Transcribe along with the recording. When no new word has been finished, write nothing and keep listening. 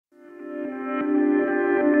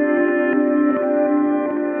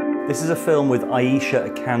This is a film with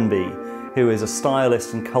Ayishat Akanbi, who is a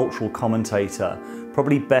stylist and cultural commentator,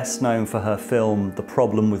 probably best known for her film The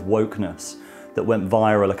Problem with Wokeness, that went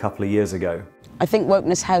viral a couple of years ago. I think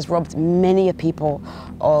wokeness has robbed many people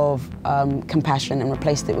of compassion and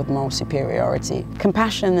replaced it with moral superiority.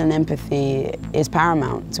 Compassion and empathy is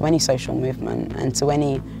paramount to any social movement and to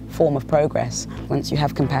any form of progress. Once you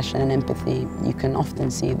have compassion and empathy, you can often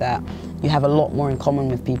see that you have a lot more in common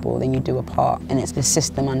with people than you do apart. And it's the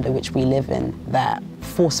system under which we live in that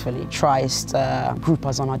forcefully tries to group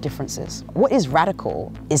us on our differences. What is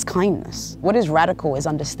radical is kindness. What is radical is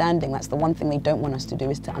understanding. That's the one thing they don't want us to do,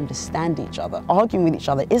 is to understand each other. Arguing with each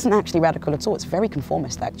other isn't actually radical at all. It's very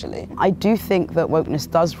conformist, actually. I do think that wokeness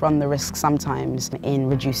does run the risk sometimes in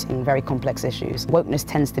reducing very complex issues. Wokeness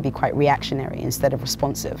tends to be quite reactionary instead of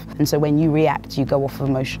responsive. And so when you react, you go off of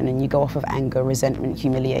emotion and you go off of anger, resentment,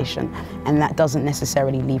 humiliation. And that doesn't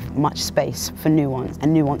necessarily leave much space for nuance.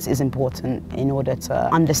 And nuance is important in order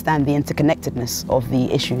to understand the interconnectedness of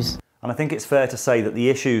the issues. And I think it's fair to say that the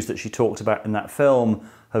issues that she talked about in that film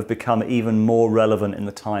have become even more relevant in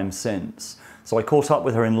the time since. So I caught up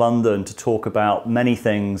with her in London to talk about many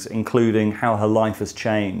things, including how her life has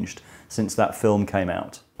changed since that film came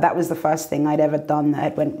out. That was the first thing I'd ever done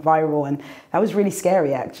that went viral, and that was really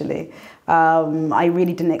scary, actually. I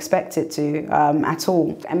really didn't expect it to at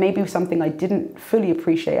all. And maybe something I didn't fully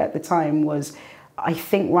appreciate at the time was, I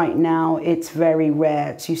think right now it's very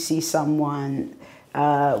rare to see someone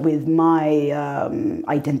with my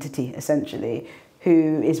identity, essentially,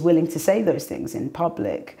 who is willing to say those things in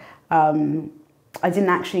public. I didn't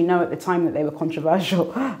actually know at the time that they were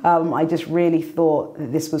controversial. I just really thought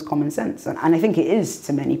that this was common sense. And I think it is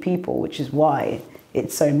to many people, which is why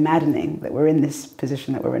it's so maddening that we're in this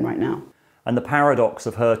position that we're in right now. And the paradox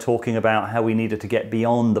of her talking about how we needed to get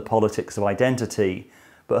beyond the politics of identity,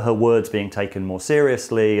 but her words being taken more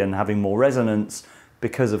seriously and having more resonance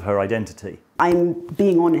because of her identity. I'm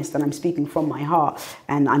being honest and I'm speaking from my heart,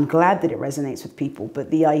 and I'm glad that it resonates with people, but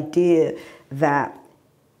the idea that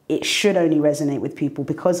it should only resonate with people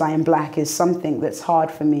because I am black is something that's hard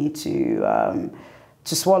for me to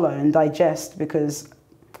swallow and digest, because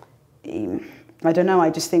I don't know, I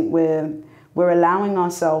just think we're allowing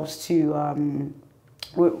ourselves to,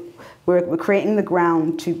 we're creating the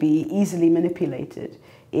ground to be easily manipulated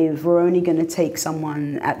if we're only going to take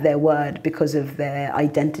someone at their word because of their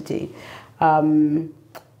identity.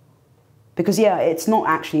 Because yeah, it's not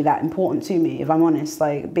actually that important to me, if I'm honest.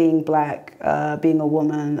 Like being black, being a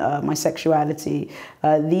woman, my sexuality,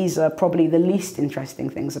 these are probably the least interesting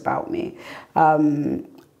things about me. And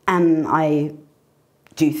I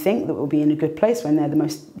do think that we'll be in a good place when they're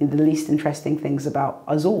the least interesting things about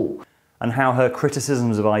us all. And how her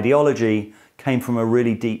criticisms of ideology came from a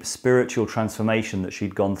really deep spiritual transformation that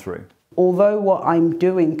she'd gone through. Although what I'm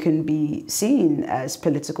doing can be seen as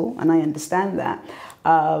political, and I understand that,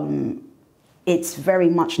 it's very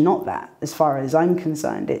much not that, as far as I'm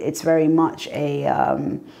concerned. It's very much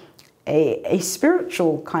a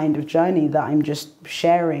spiritual kind of journey that I'm just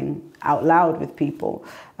sharing out loud with people.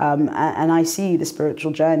 And I see the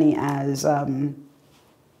spiritual journey as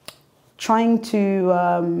trying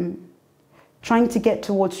to get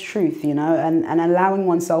towards truth, you know, and allowing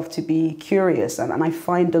oneself to be curious. And I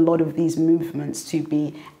find a lot of these movements to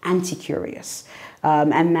be anti-curious.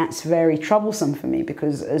 And that's very troublesome for me,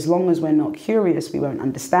 because as long as we're not curious, we won't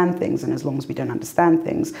understand things. And as long as we don't understand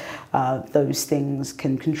things, those things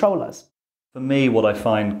can control us. For me, what I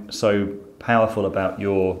find so powerful about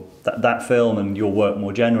that film and your work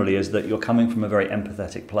more generally is that you're coming from a very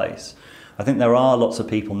empathetic place. I think there are lots of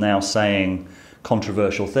people now saying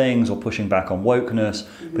controversial things or pushing back on wokeness,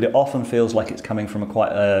 but it often feels like it's coming from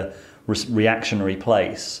quite a reactionary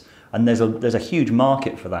place. And there's a huge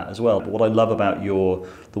market for that as well. But what I love about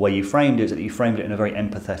the way you framed it is that you framed it in a very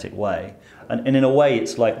empathetic way. And in a way,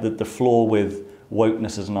 it's like the flaw with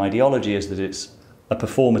wokeness as an ideology is that it's a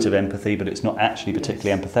performative empathy, but it's not actually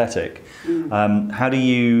particularly empathetic. How do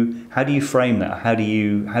you frame that? How do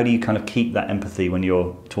you kind of keep that empathy when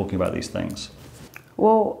you're talking about these things?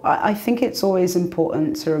 Well, I think it's always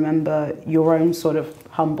important to remember your own sort of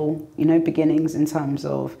humble, beginnings in terms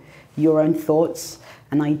of your own thoughts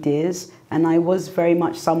and ideas. And I was very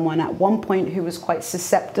much someone at one point who was quite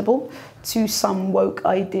susceptible to some woke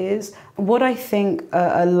ideas. What I think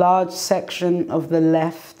a large section of the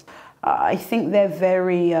left, I think they're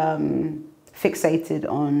very fixated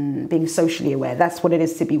on being socially aware. That's what it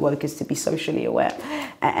is to be woke, is to be socially aware.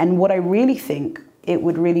 And what I really think it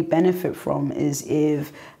would really benefit from is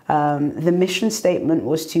if the mission statement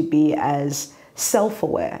was to be as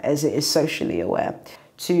self-aware as it is socially aware.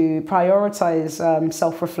 to prioritize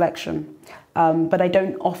self-reflection. But I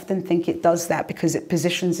don't often think it does that because it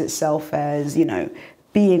positions itself as, you know,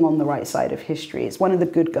 being on the right side of history. It's one of the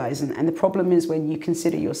good guys. And the problem is when you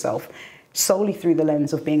consider yourself solely through the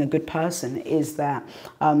lens of being a good person is that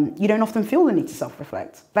you don't often feel the need to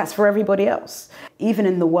self-reflect. That's for everybody else. Even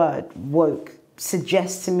in the word woke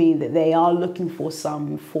suggests to me that they are looking for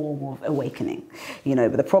some form of awakening, you know,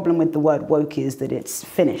 but the problem with the word woke is that it's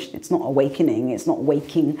finished. It's not awakening, it's not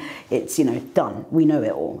waking, it's, you know, done. We know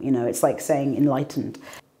it all, you know, it's like saying enlightened.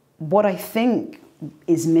 What I think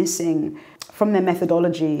is missing from their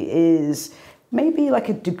methodology is maybe like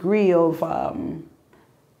a degree of a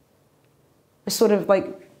sort of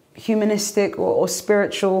like humanistic or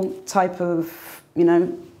spiritual type of, you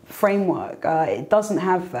know, framework. It doesn't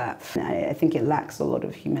have that. I think it lacks a lot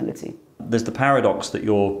of humility. There's the paradox that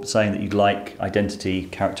you're saying that you'd like identity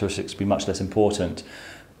characteristics to be much less important,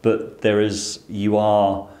 but you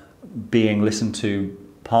are being listened to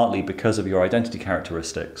partly because of your identity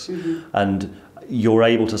characteristics. Mm-hmm. And you're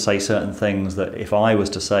able to say certain things that if I was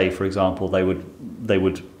to say, for example, they would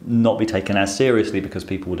not be taken as seriously because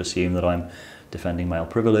people would assume that I'm defending male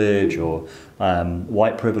privilege or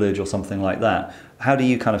white privilege or something like that. How do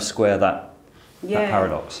you kind of square that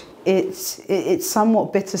paradox? It's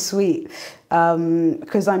somewhat bittersweet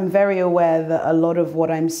because I'm very aware that a lot of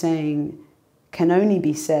what I'm saying can only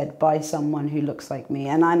be said by someone who looks like me.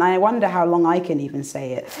 And I wonder how long I can even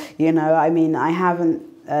say it. You know, I mean, I haven't,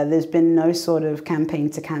 there's been no sort of campaign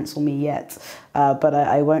to cancel me yet, but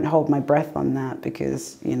I won't hold my breath on that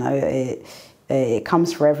because, you know, it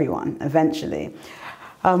comes for everyone eventually.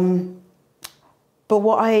 But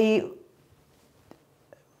what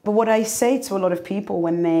I say to a lot of people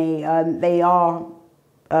when they are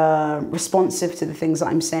responsive to the things that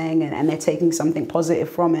I'm saying and they're taking something positive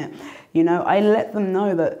from it, you know, I let them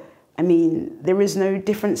know that, I mean, there is no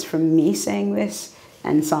difference from me saying this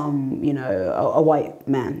and some, you know, a white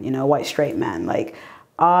man, you know, a white straight man. Like,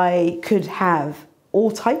 I could have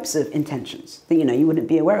all types of intentions that, you know, you wouldn't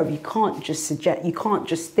be aware of. You can't just suggest, you can't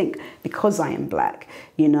just think because I am black,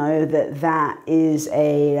 you know, that is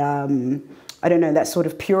a, I don't know, that sort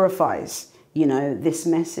of purifies, you know, this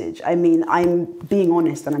message. I mean, I'm being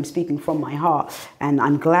honest and I'm speaking from my heart and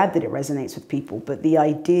I'm glad that it resonates with people, but the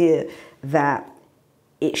idea that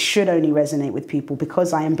it should only resonate with people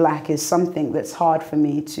because I am black is something that's hard for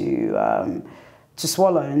me to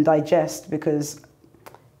swallow and digest because,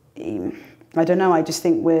 I don't know, I just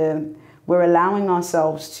think we're allowing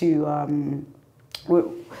ourselves to,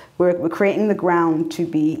 we're creating the ground to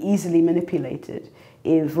be easily manipulated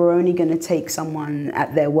if we're only going to take someone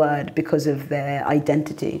at their word because of their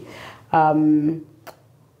identity.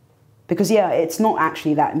 Because yeah, it's not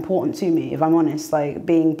actually that important to me, if I'm honest. Like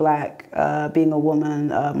being black, being a woman,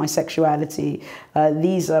 my sexuality,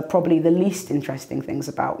 these are probably the least interesting things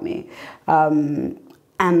about me. And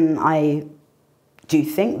I do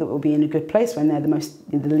think that we'll be in a good place when they're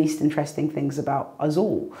the least interesting things about us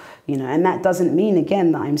all, you know. And that doesn't mean,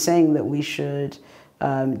 again, that I'm saying that we should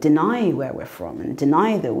deny where we're from and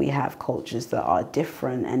deny that we have cultures that are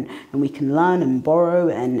different and we can learn and borrow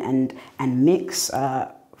and mix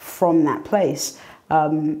from that place.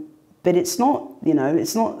 But it's not, you know,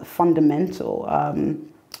 it's not fundamental.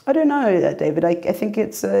 I don't know, David. I think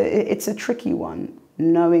it's a tricky one,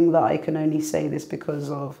 knowing that I can only say this because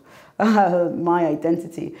of my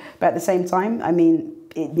identity. But at the same time, I mean,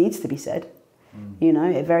 it needs to be said. You know,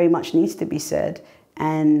 it very much needs to be said.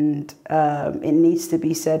 And it needs to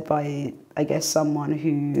be said by, I guess, someone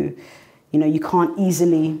who, you know, you can't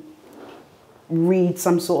easily read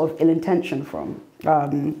some sort of ill intention from.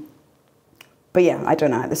 But yeah, I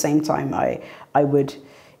don't know. At the same time, I would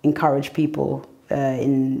encourage people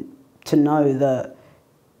to know that,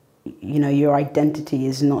 you know, your identity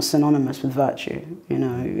is not synonymous with virtue. You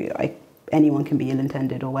know, anyone can be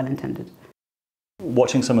ill-intended or well-intended.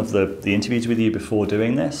 Watching some of the interviews with you before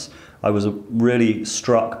doing this, I was really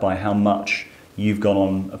struck by how much you've gone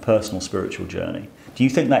on a personal spiritual journey. Do you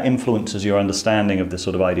think that influences your understanding of this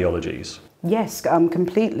sort of ideologies? Yes,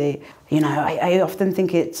 completely. You know, I often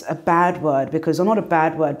think it's a bad word because, or not a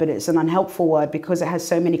bad word, but it's an unhelpful word because it has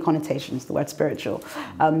so many connotations, the word spiritual.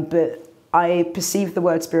 But I perceive the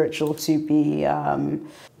word spiritual to be an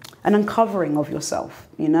uncovering of yourself,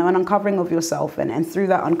 you know, an uncovering of yourself, and through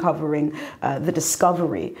that uncovering, the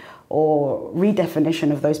discovery or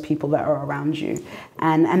redefinition of those people that are around you.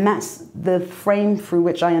 And that's the frame through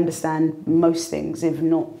which I understand most things, if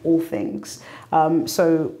not all things.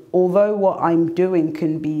 So although what I'm doing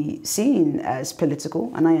can be seen as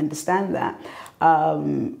political, and I understand that,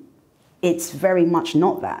 it's very much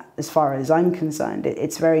not that, as far as I'm concerned.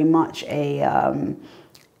 It's very much a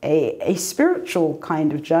a spiritual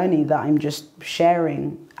kind of journey that I'm just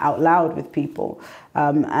sharing out loud with people.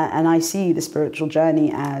 And I see the spiritual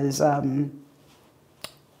journey as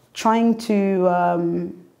trying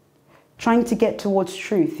to get towards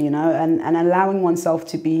truth, you know, and allowing oneself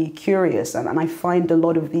to be curious. And I find a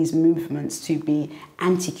lot of these movements to be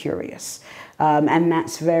anti-curious. And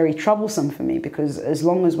that's very troublesome for me, because as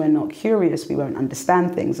long as we're not curious, we won't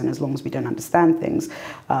understand things. And as long as we don't understand things,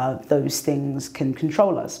 those things can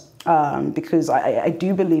control us. Because I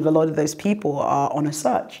do believe a lot of those people are on a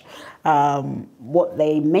search. What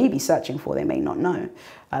they may be searching for, they may not know,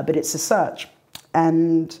 but it's a search.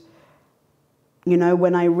 And, you know,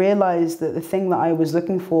 when I realized that the thing that I was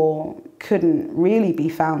looking for couldn't really be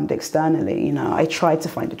found externally, you know, I tried to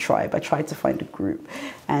find a tribe, I tried to find a group,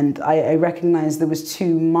 and I recognized there was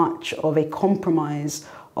too much of a compromise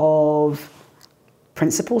of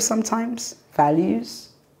principles sometimes, values,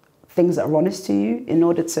 things that are honest to you. In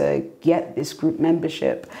order to get this group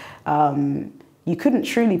membership, you couldn't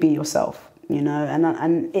truly be yourself, you know,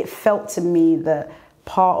 and it felt to me that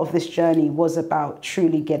part of this journey was about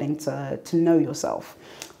truly getting to know yourself.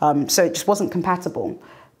 So it just wasn't compatible.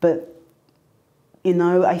 But, you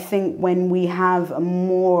know, I think when we have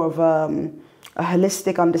more of a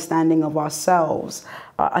holistic understanding of ourselves,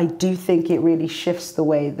 I do think it really shifts the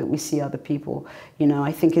way that we see other people. You know,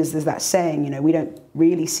 I think there's that saying, you know, we don't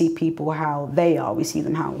really see people how they are, we see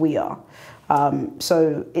them how we are.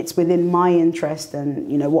 So it's within my interest,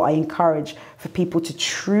 and, you know, what I encourage for people to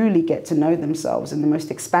truly get to know themselves in the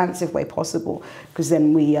most expansive way possible, because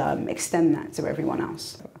then we extend that to everyone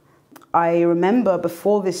else. I remember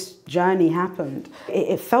before this journey happened,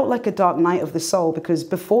 it felt like a dark night of the soul, because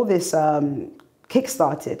before this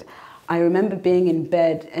kick-started, I remember being in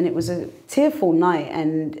bed, and it was a tearful night,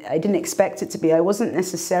 and I didn't expect it to be. I wasn't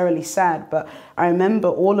necessarily sad, but I remember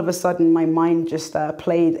all of a sudden my mind just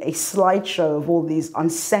played a slideshow of all these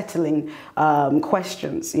unsettling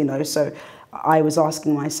questions, you know. So I was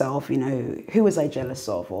asking myself, you know, who was I jealous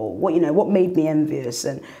of, or what, you know, what made me envious,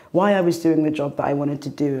 and why I was doing the job that I wanted to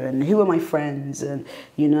do, and who are my friends, and,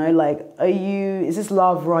 you know, like, is this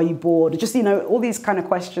love, or are you bored? Just, you know, all these kind of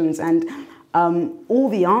questions. And all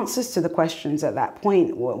the answers to the questions at that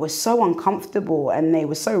point were so uncomfortable, and they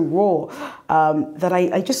were so raw, that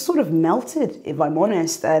I just sort of melted, if I'm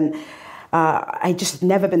honest, and I just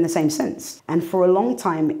never been the same since. And for a long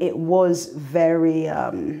time, it was a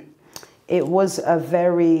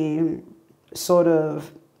very sort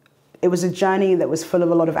of, it was a journey that was full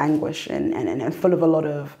of a lot of anguish and full of a lot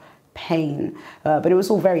of pain, but it was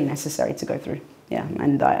all very necessary to go through. Yeah,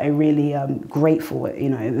 and I really am grateful. You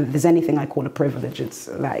know, if there's anything I call a privilege, it's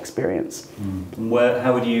that experience. Mm.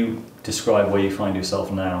 How would you describe where you find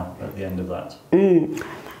yourself now at the end of that?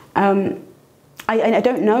 I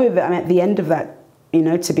don't know if I'm at the end of that, you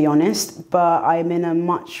know, to be honest, but I'm in a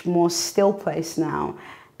much more still place now,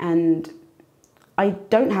 and I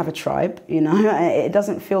don't have a tribe, you know. It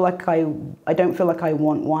doesn't feel like I don't feel like I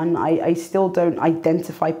want one. I still don't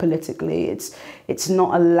identify politically. It's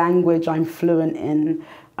not a language I'm fluent in.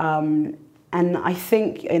 And I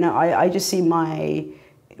think, you know, I just see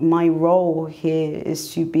my role here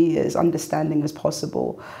is to be as understanding as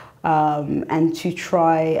possible, and to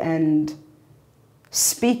try and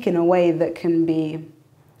speak in a way that can be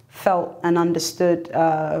felt and understood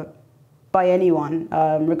by anyone,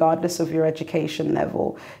 regardless of your education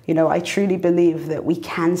level. You know, I truly believe that we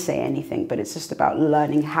can say anything, but it's just about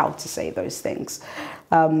learning how to say those things.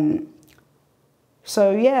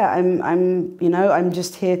 So yeah, I'm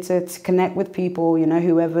just here to connect with people, you know,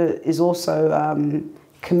 whoever is also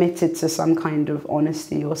committed to some kind of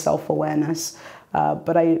honesty or self-awareness.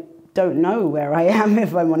 But I don't know where I am,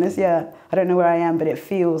 if I'm honest. Yeah, I don't know where I am, but it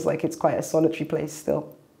feels like it's quite a solitary place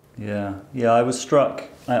still. Yeah, I was struck.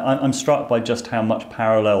 I'm struck by just how much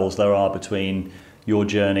parallels there are between your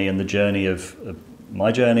journey and the journey of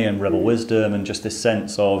my journey and Rebel Wisdom, and just this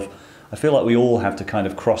sense of, I feel like we all have to kind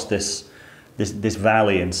of cross this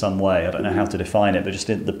valley in some way. I don't know how to define it, but just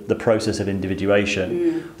in the process of individuation.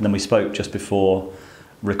 And then we spoke just before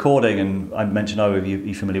recording, and I mentioned, oh, are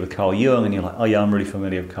you familiar with Carl Jung? And you're like, oh yeah, I'm really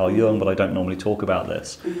familiar with Carl Jung, but I don't normally talk about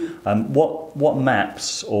this. What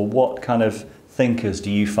maps or what kind of thinkers do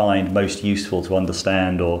you find most useful to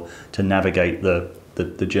understand or to navigate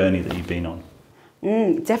the journey that you've been on?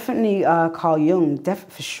 Definitely Carl Jung,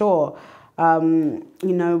 for sure. You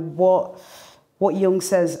know, what Jung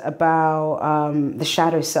says about the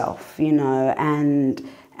shadow self, you know, and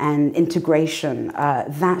integration,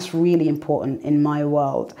 that's really important in my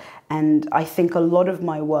world. And I think a lot of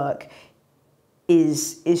my work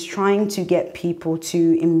is trying to get people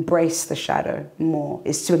to embrace the shadow more,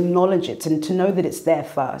 is to acknowledge it and to know that it's there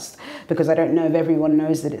first, because I don't know if everyone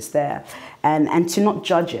knows that it's there, and to not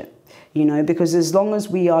judge it, you know, because as long as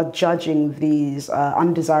we are judging these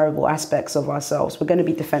undesirable aspects of ourselves, we're going to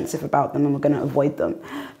be defensive about them and we're going to avoid them.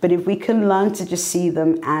 But if we can learn to just see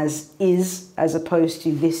them as is, as opposed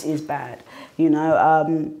to this is bad, you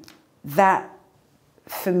know, that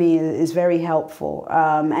for me is very helpful.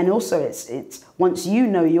 And also it's once you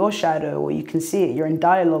know your shadow, or you can see it, you're in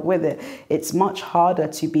dialogue with it, it's much harder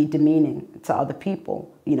to be demeaning to other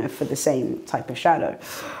people, you know, for the same type of shadow.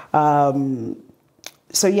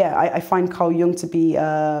 So yeah, I find Carl Jung to be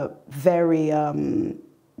very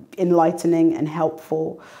enlightening and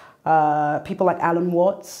helpful. People like Alan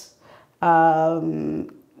Watts,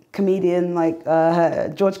 comedian like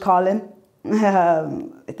George Carlin,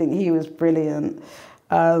 I think he was brilliant.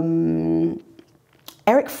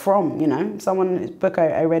 Eric Fromm, you know, someone's book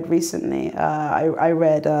I read recently. I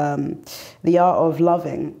read The Art of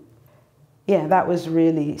Loving. Yeah, that was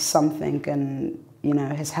really something, and, you know,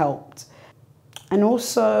 has helped. And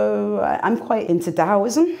also, I'm quite into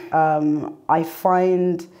Taoism. I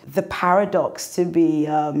find the paradox to be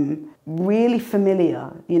really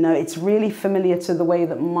familiar. You know, it's really familiar to the way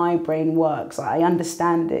that my brain works. I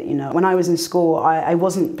understand it, you know. When I was in school, I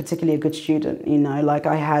wasn't particularly a good student, you know. Like,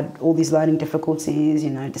 I had all these learning difficulties, you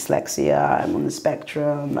know, dyslexia, I'm on the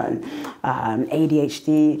spectrum, and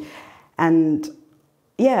ADHD. And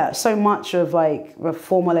yeah, so much of like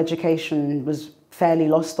formal education was fairly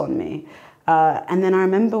lost on me. And then I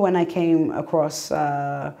remember when I came across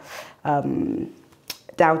Tao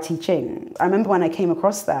Te Ching. I remember when I came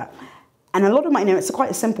across that. And a lot of my, you know, it's quite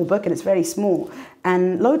a simple book and it's very small.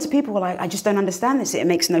 And loads of people were like, I just don't understand this. It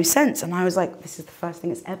makes no sense. And I was like, this is the first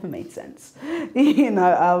thing that's ever made sense. You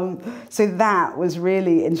know, so that was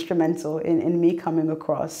really instrumental in me coming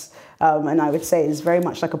across. And I would say it's very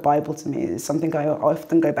much like a Bible to me. It's something I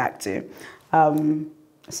often go back to.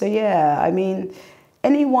 So yeah, I mean,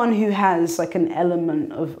 anyone who has like an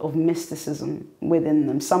element of mysticism within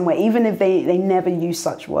them somewhere, even if they never use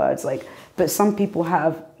such words, like, but some people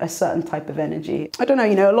have a certain type of energy. I don't know,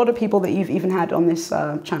 you know, a lot of people that you've even had on this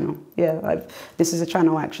channel. Yeah, this is a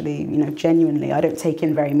channel actually, you know, genuinely, I don't take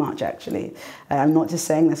in very much actually. I'm not just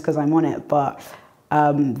saying this because I'm on it, but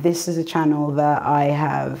this is a channel that I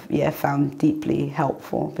have, yeah, found deeply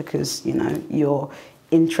helpful, because, you know, you're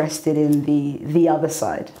interested in the other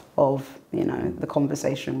side of, you know, the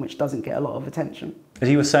conversation, which doesn't get a lot of attention. As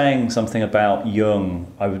you were saying something about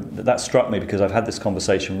Jung, that struck me, because I've had this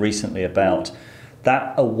conversation recently about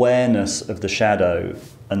that awareness of the shadow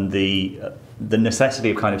and the necessity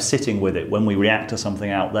of kind of sitting with it when we react to something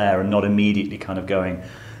out there, and not immediately kind of going,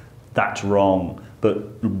 that's wrong,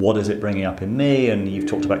 but what is it bringing up in me? And you've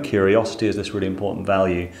talked about curiosity as this really important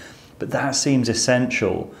value, but that seems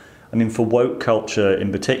essential. I mean, for woke culture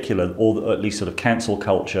in particular, or at least sort of cancel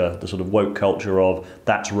culture, the sort of woke culture of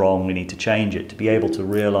that's wrong, we need to change it, to be able to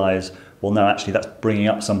realise, well, no, actually that's bringing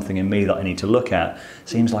up something in me that I need to look at,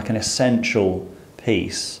 seems like an essential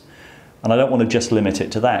piece. And I don't want to just limit it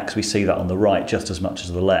to that, because we see that on the right just as much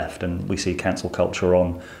as the left, and we see cancel culture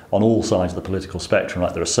on all sides of the political spectrum.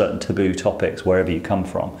 Like, there are certain taboo topics wherever you come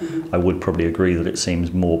from. Mm-hmm. I would probably agree that it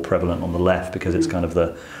seems more prevalent on the left, because it's kind of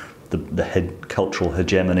the cultural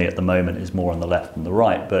hegemony at the moment is more on the left than the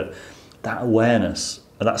right. But that awareness,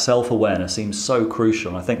 that self-awareness seems so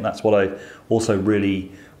crucial. And I think that's what I also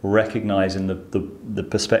really recognise in the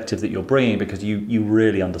perspective that you're bringing, because you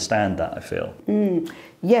really understand that, I feel.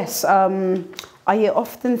 Yes, I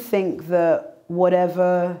often think that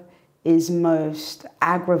whatever is most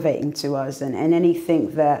aggravating to us, and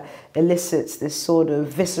anything that elicits this sort of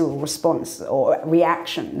visceral response or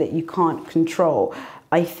reaction that you can't control,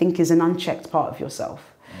 I think is an unchecked part of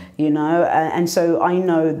yourself, you know? And so I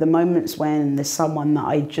know the moments when there's someone that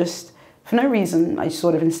I just, for no reason, I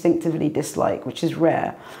sort of instinctively dislike, which is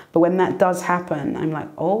rare. But when that does happen, I'm like,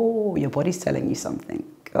 oh, your body's telling you something.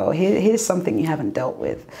 Oh, here's something you haven't dealt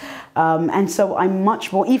with. And so I'm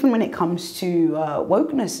much more, even when it comes to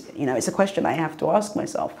wokeness, you know, it's a question I have to ask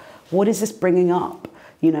myself. What is this bringing up?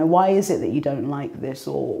 You know, why is it that you don't like this,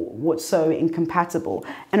 or what's so incompatible?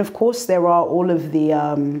 And of course, there are all of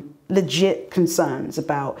the legit concerns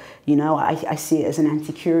about, you know, I see it as an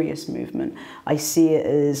anti-curious movement. I see it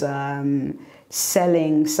as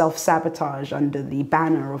selling self-sabotage under the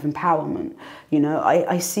banner of empowerment. You know,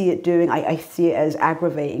 I see it doing, I see it as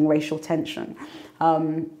aggravating racial tension.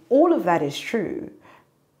 All of that is true.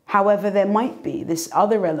 However, there might be this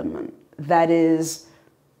other element that is,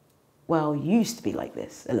 well, you used to be like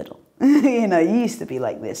this a little. You know, you used to be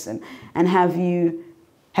like this, and have you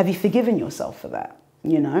have you forgiven yourself for that,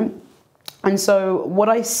 you know? And so what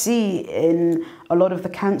I see in a lot of the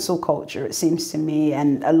cancel culture, it seems to me,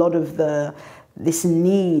 and a lot of this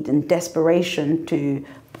need and desperation to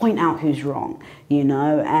point out who's wrong, you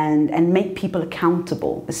know, and make people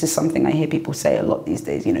accountable. This is something I hear people say a lot these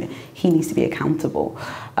days, you know, he needs to be accountable.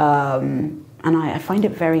 And I find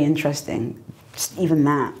it very interesting, just even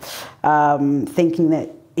that, thinking that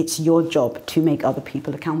it's your job to make other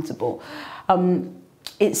people accountable.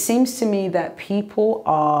 It seems to me that people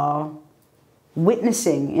are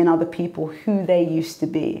witnessing in other people who they used to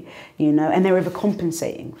be, you know, and they're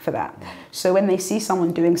overcompensating for that. So when they see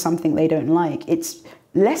someone doing something they don't like, it's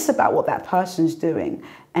less about what that person's doing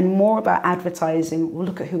and more about advertising, well,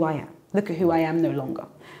 look at who I am. Look at who I am no longer.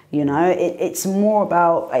 You know, it's more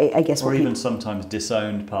about, I guess... Or even sometimes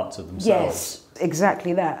disowned parts of themselves. Yes,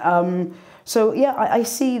 exactly that. So yeah, I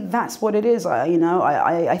see that's what it is.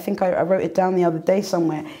 I think I wrote it down the other day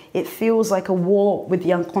somewhere. It feels like a war with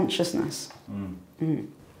the unconsciousness.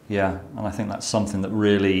 Yeah, and I think that's something that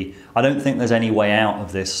really, I don't think there's any way out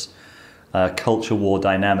of this culture war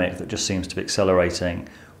dynamic that just seems to be accelerating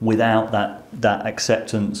without that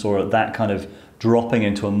acceptance or that kind of dropping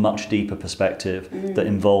into a much deeper perspective that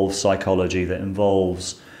involves psychology, that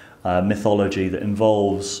involves mythology, that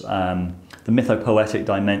involves the mythopoetic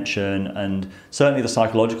dimension and certainly the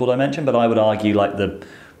psychological dimension, but I would argue like the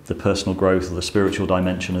personal growth or the spiritual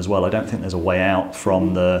dimension as well. I don't think there's a way out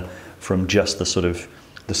from just the sort of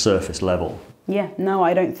the surface level. Yeah, no,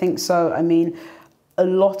 I don't think so. I mean, a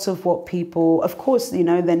lot of what people, of course, you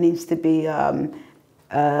know, there needs to be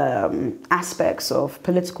aspects of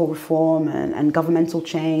political reform and governmental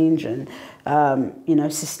change and, you know,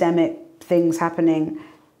 systemic things happening.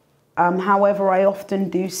 However, I often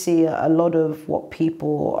do see a lot of what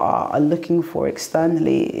people are looking for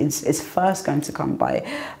externally is first going to come by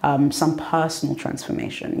some personal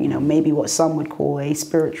transformation, you know, maybe what some would call a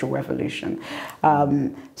spiritual revolution,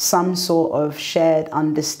 some sort of shared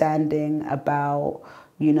understanding about,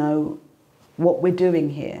 you know, what we're doing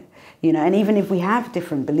here, you know, and even if we have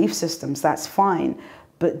different belief systems, that's fine,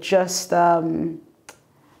 but just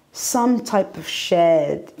some type of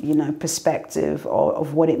shared, you know, perspective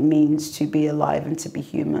of what it means to be alive and to be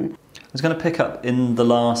human. I was going to pick up in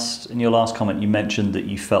your last comment, you mentioned that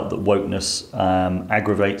you felt that wokeness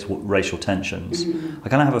aggravates racial tensions. I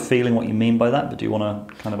kind of have a feeling what you mean by that, but do you want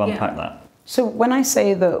to kind of unpack that? So when I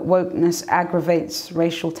say that wokeness aggravates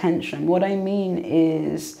racial tension, what I mean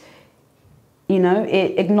is, you know,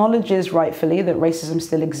 it acknowledges rightfully that racism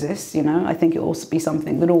still exists, you know. I think it will also be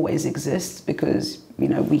something that always exists because, you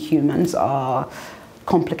know, we humans are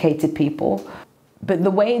complicated people. But the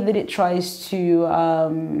way that it tries to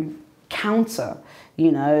counter,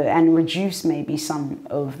 you know, and reduce maybe some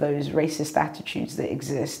of those racist attitudes that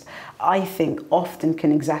exist, I think often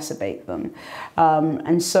can exacerbate them.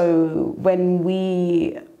 And so when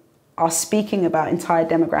we are speaking about entire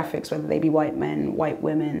demographics, whether they be white men, white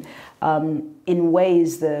women, in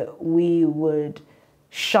ways that we would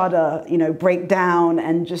shudder, you know, break down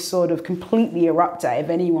and just sort of completely erupt at if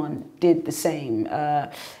anyone did the same.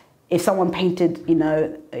 If someone painted, you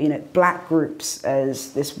know, black groups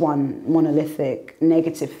as this one monolithic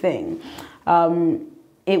negative thing,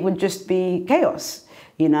 it would just be chaos,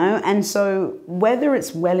 you know? And so whether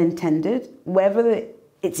it's well-intended, whether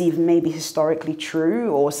it's even maybe historically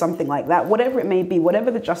true or something like that, whatever it may be,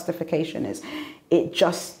 whatever the justification is,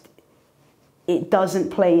 it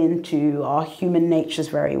doesn't play into our human natures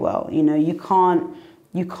very well. You know, you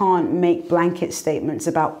can't make blanket statements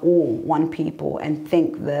about all one people and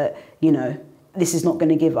think that, you know, this is not going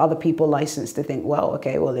to give other people license to think, well,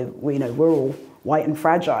 okay, well, if we, you know, we're all white and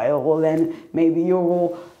fragile, well, then maybe you're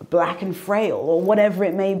all black and frail or whatever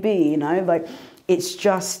it may be, you know, like it's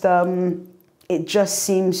just, it just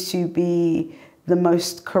seems to be the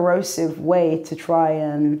most corrosive way to try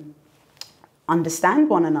and understand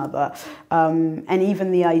one another. And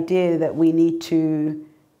even the idea that we need to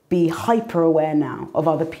be hyper aware now of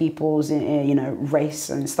other people's, you know, race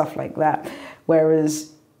and stuff like that.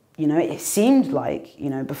 Whereas, you know, it seemed like, you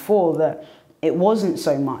know, before that it wasn't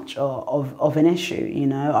so much of an issue, you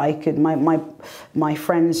know. I could, my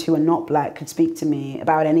friends who are not black could speak to me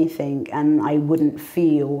about anything and I wouldn't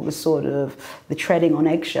feel the sort of the treading on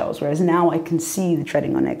eggshells, whereas now I can see the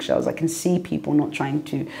treading on eggshells. I can see people not trying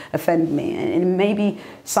to offend me. And maybe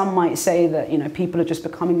some might say that, you know, people are just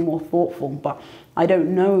becoming more thoughtful, but I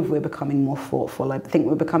don't know if we're becoming more thoughtful. I think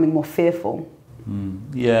we're becoming more fearful.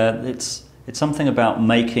 Yeah, it's something about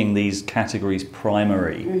making these categories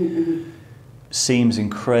primary. Seems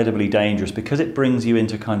incredibly dangerous because it brings you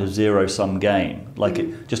into kind of zero-sum game.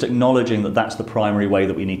 Like just acknowledging that that's the primary way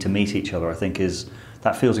that we need to meet each other, I think is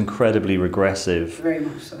that feels incredibly regressive. Very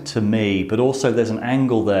much so. To me. But also there's an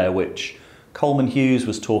angle there which Coleman Hughes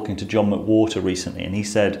was talking to John McWhorter recently, and he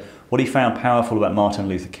said what he found powerful about Martin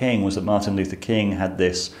Luther King was that Martin Luther King had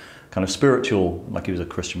this kind of spiritual, like he was a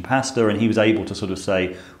Christian pastor, and he was able to sort of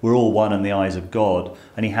say, we're all one in the eyes of God.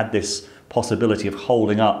 And he had this possibility of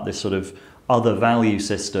holding up this sort of other value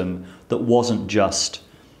system that wasn't just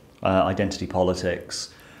identity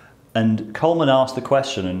politics. And Coleman asked the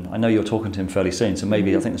question, and I know you're talking to him fairly soon, so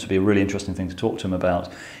maybe I think this would be a really interesting thing to talk to him about.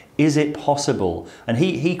 Is it possible? And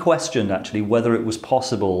he questioned actually whether it was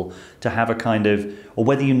possible to have a kind of, or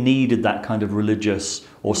whether you needed that kind of religious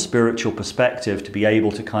or spiritual perspective to be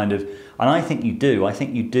able to kind of, and I think you do. I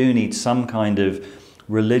think you do need some kind of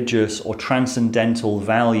religious or transcendental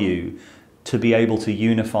value to be able to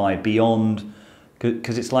unify beyond,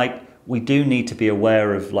 because it's like, we do need to be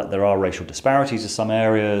aware of, like, there are racial disparities in some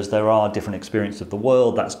areas, there are different experiences of the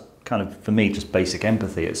world. That's kind of, for me, just basic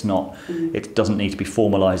empathy. It's not, it doesn't need to be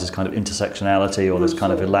formalized as kind of intersectionality or this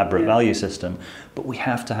kind of elaborate value system. But we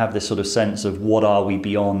have to have this sort of sense of what are we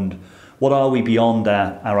beyond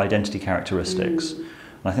our identity characteristics. And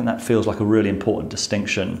I think that feels like a really important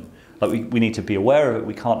distinction. Like we need to be aware of it,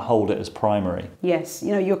 we can't hold it as primary. Yes,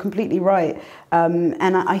 you know, you're completely right.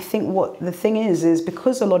 And I think what the thing is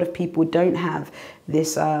because a lot of people don't have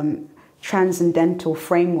this transcendental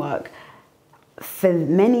framework, for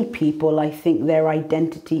many people, I think their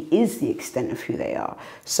identity is the extent of who they are.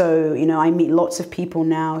 So, you know, I meet lots of people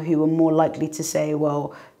now who are more likely to say,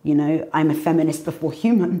 well, you know, I'm a feminist before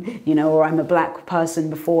human, you know, or I'm a black person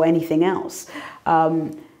before anything else.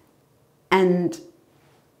 And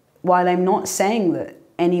while I'm not saying that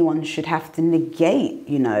anyone should have to negate,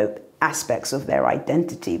 you know, aspects of their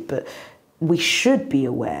identity, but we should be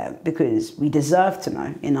aware, because we deserve to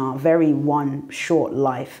know in our very one short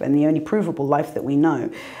life, and the only provable life that we know,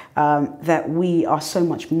 that we are so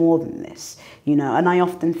much more than this, you know. And I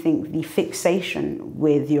often think the fixation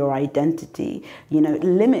with your identity, you know,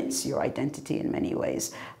 limits your identity in many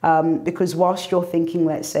ways, because whilst you're thinking,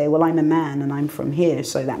 let's say, well, I'm a man and I'm from here,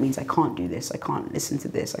 so that means I can't do this, I can't listen to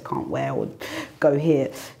this, I can't wear or go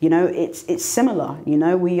here, you know, it's similar, you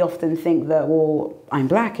know. We often think that, well, I'm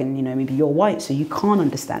black and, you know, maybe you're white, so you can't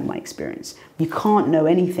understand my experience. You can't know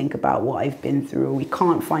anything about what I've been through, or we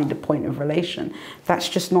can't find a point of relation. That's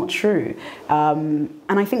just not true. And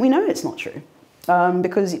I think we know it's not true.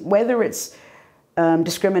 Because whether it's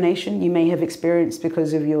discrimination you may have experienced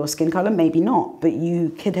because of your skin color, maybe not, but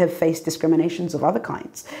you could have faced discriminations of other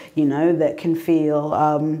kinds, you know, that can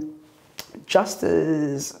feel just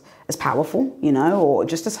as powerful, you know, or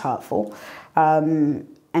just as hurtful.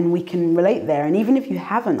 And we can relate there. And even if you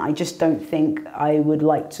haven't, I just don't think I would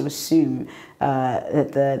like to assume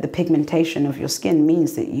that the pigmentation of your skin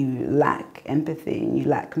means that you lack empathy and you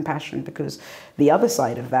lack compassion, because the other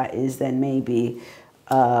side of that is then maybe,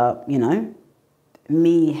 you know,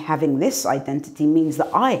 me having this identity means that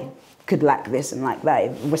I could lack this and lack that.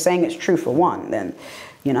 If we're saying it's true for one, then,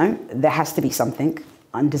 you know, there has to be something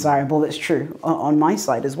undesirable that's true on my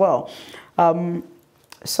side as well.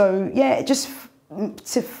 So yeah, just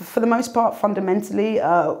for the most part, fundamentally,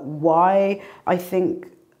 why I think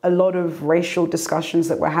a lot of racial discussions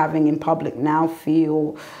that we're having in public now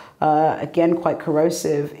feel, again, quite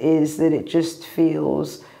corrosive, is that it just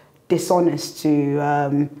feels dishonest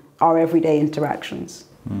to our everyday interactions.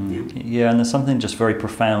 Yeah, and there's something just very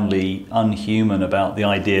profoundly unhuman about the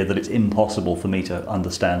idea that it's impossible for me to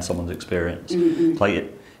understand someone's experience.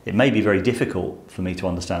 Like it may be very difficult for me to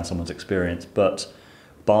understand someone's experience, but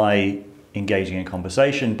by engaging in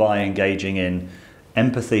conversation, by engaging in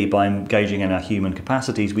empathy, by engaging in our human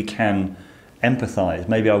capacities, we can empathize.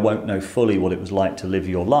 Maybe I won't know fully what it was like to live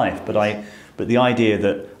your life, but the idea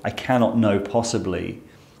that I cannot know possibly.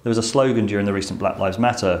 There was a slogan during the recent Black Lives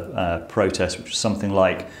Matter protest, which was something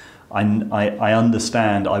like, I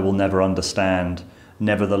understand, I will never understand,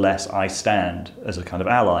 nevertheless I stand, as a kind of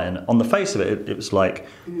ally. And on the face of it, it was like,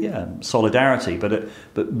 yeah, solidarity.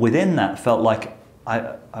 But within that felt like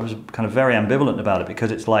I was kind of very ambivalent about it,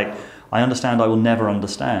 because it's like, I understand, I will never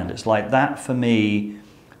understand. It's like that for me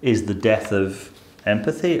is the death of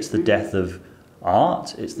empathy, it's the death of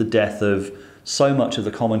art, it's the death of so much of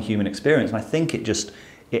the common human experience. And I think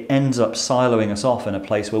it ends up siloing us off in a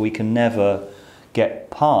place where we can never get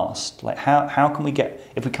past. Like how can we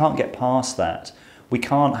if we can't get past that, we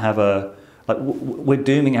can't have we're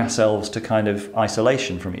dooming ourselves to kind of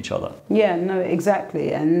isolation from each other. Yeah, no,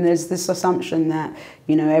 exactly. And there's this assumption that,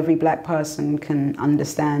 you know, every black person can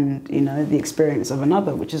understand, you know, the experience of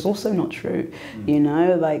another, which is also not true, you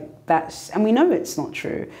know, like and we know it's not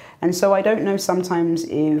true. And so I don't know sometimes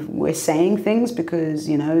if we're saying things because,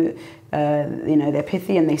 you know, You know, they're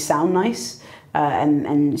pithy and they sound nice,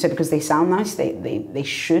 and so because they sound nice, they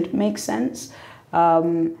should make sense.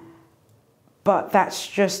 But that's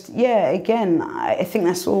just, yeah, again, I think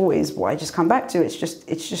that's always what I just come back to. It's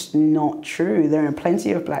just not true. There are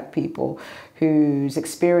plenty of black people whose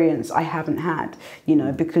experience I haven't had, you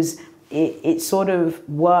know, because it sort of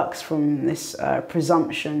works from this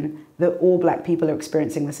presumption that all black people are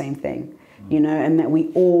experiencing the same thing, you know, and that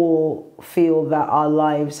we all feel that our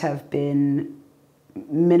lives have been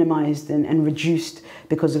minimized and reduced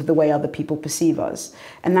because of the way other people perceive us.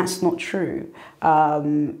 And that's not true.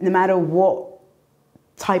 No matter what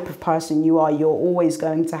type of person you are, you're always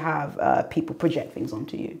going to have people project things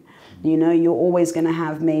onto you. You know, you're always going to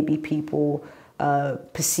have maybe people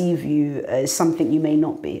perceive you as something you may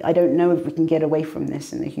not be. I don't know if we can get away from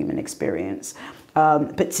this in the human experience.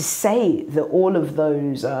 But to say that all of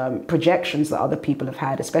those projections that other people have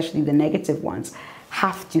had, especially the negative ones,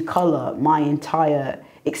 have to color my entire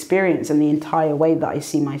experience and the entire way that I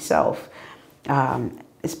see myself,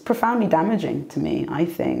 is profoundly damaging to me, I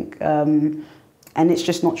think. And it's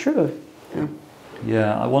just not true. Yeah.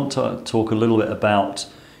 Yeah, I want to talk a little bit about,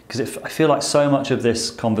 because I feel like so much of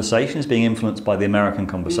this conversation is being influenced by the American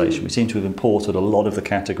conversation. We seem to have imported a lot of the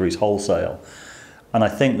categories wholesale. And I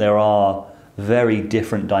think there are very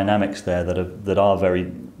different dynamics there that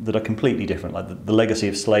are completely different. Like the legacy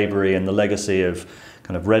of slavery and the legacy of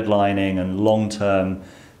kind of redlining and long-term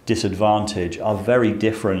disadvantage are very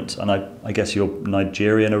different. And I guess you're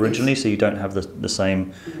Nigerian originally, so you don't have the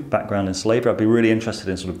same background in slavery. I'd be really interested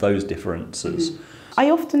in sort of those differences. I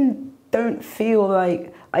often don't feel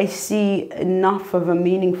like I see enough of a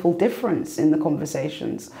meaningful difference in the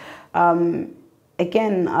conversations.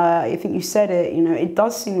 Again, I think you said it, you know, it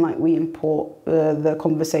does seem like we import the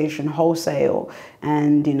conversation wholesale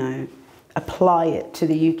and, you know, apply it to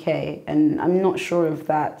the UK. And I'm not sure if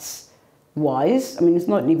that's wise. I mean, it's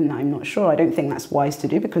not even that I'm not sure. I don't think that's wise to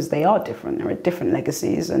do because they are different. There are different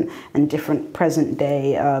legacies and different present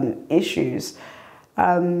day issues.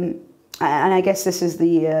 And I guess this is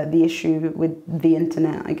the issue with the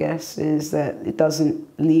internet, I guess, is that it doesn't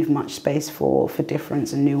leave much space for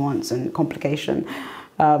difference and nuance and complication.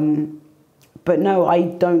 But no, I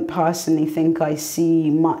don't personally think I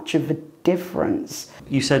see much of a difference.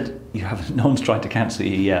 You said no one's tried to cancel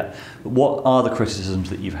you yet. But what are the criticisms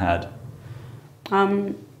that you've had?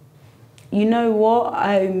 You know what?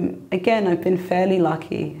 I've been fairly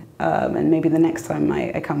lucky. And maybe the next time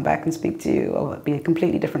I come back and speak to you, it'll be a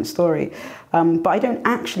completely different story. But I don't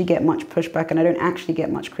actually get much pushback and I don't actually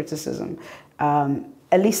get much criticism,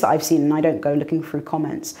 at least that I've seen, and I don't go looking through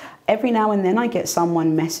comments. Every now and then I get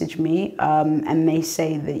someone message me and they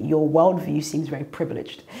say that your worldview seems very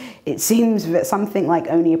privileged. It seems that something like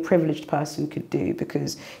only a privileged person could do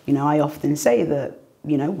because, you know, I often say that,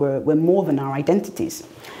 you know, we're more than our identities.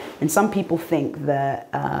 And some people think that,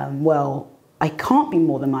 well, I can't be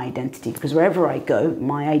more than my identity because wherever I go,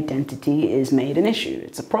 my identity is made an issue.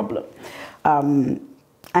 It's a problem. And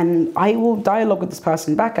I will dialogue with this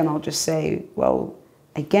person back and I'll just say, well,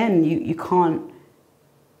 again, you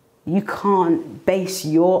can't base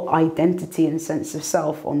your identity and sense of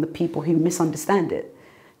self on the people who misunderstand it.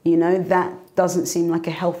 You know, that doesn't seem like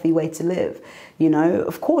a healthy way to live. You know,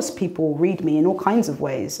 of course, people read me in all kinds of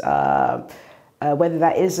ways. Whether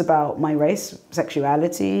that is about my race,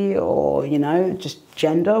 sexuality, or, you know, just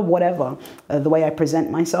gender, whatever, the way I present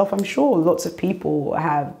myself, I'm sure lots of people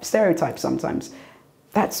have stereotypes sometimes.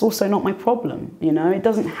 That's also not my problem, you know? It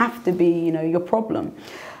doesn't have to be, you know, your problem.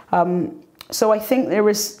 So I think there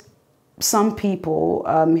is some people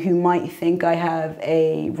who might think I have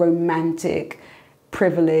a romantic,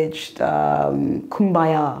 privileged,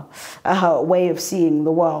 kumbaya way of seeing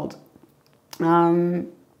the world.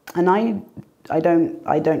 And I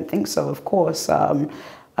don't think so, of course.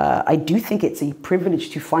 I do think it's a privilege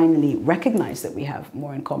to finally recognize that we have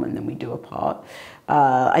more in common than we do apart.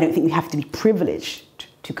 I don't think we have to be privileged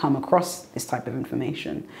to come across this type of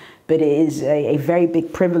information, but it is a very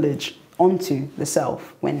big privilege onto the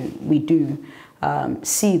self when we do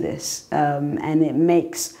see this, and it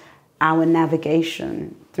makes our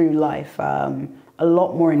navigation through life a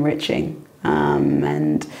lot more enriching,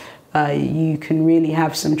 and you can really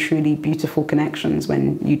have some truly beautiful connections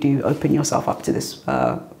when you do open yourself up to this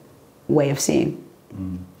way of seeing.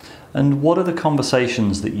 Mm. And what are the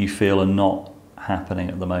conversations that you feel are not happening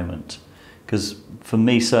at the moment? Because for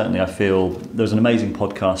me, certainly, I feel there was an amazing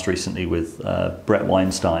podcast recently with Brett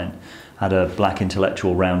Weinstein, had a Black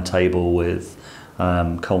intellectual roundtable with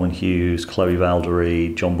Coleman Hughes, Chloe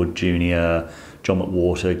Valdery, John Wood Jr., John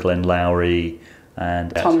McWhorter, Glenn Lowry,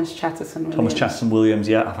 and Thomas Chatterton Williams. Thomas Chatterton Williams,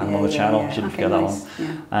 yeah, I've had him on the channel, shouldn't forget that one.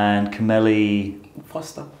 Yeah. And Camille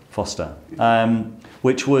Foster,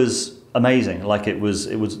 which was amazing. Like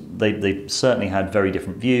they certainly had very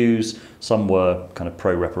different views. Some were kind of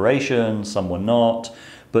pro-reparation, some were not,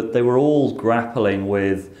 but they were all grappling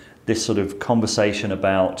with this sort of conversation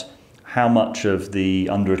about how much of the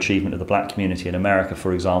underachievement of the black community in America,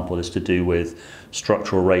 for example, is to do with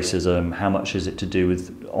structural racism, how much is it to do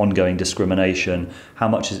with ongoing discrimination, how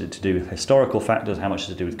much is it to do with historical factors, how much is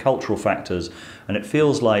it to do with cultural factors. And it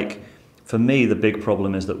feels like, for me, the big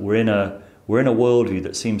problem is that we're in a worldview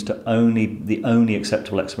that seems to the only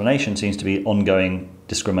acceptable explanation seems to be ongoing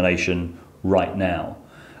discrimination right now.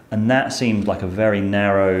 And that seems like a very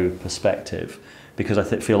narrow perspective, because I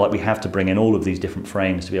feel like we have to bring in all of these different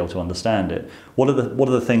frames to be able to understand it. What are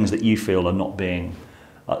the things that you feel are not being,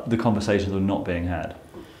 the conversations that are not being had?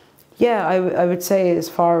 Yeah, I would say as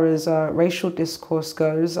far as racial discourse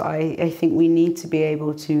goes, I think we need to be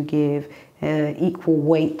able to give equal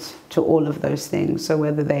weight to all of those things. So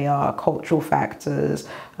whether they are cultural factors,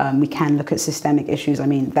 we can look at systemic issues. I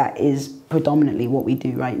mean, that is predominantly what we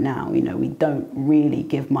do right now. You know, we don't really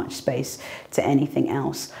give much space to anything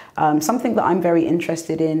else. Something that I'm very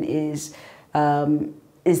interested in is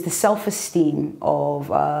the self-esteem of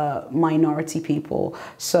minority people.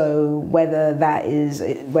 So whether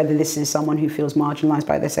this is someone who feels marginalized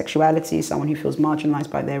by their sexuality, someone who feels marginalized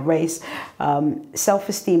by their race,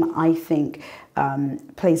 self-esteem, I think,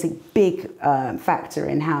 plays a big factor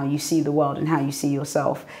in how you see the world and how you see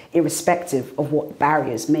yourself, irrespective of what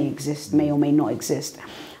barriers may or may not exist.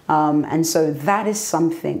 And so that is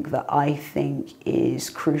something that I think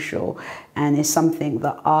is crucial, and is something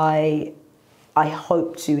that I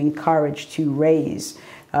hope to encourage, to raise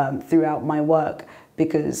throughout my work,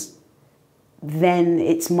 because then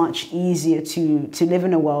it's much easier to live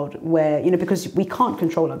in a world where, you know, because we can't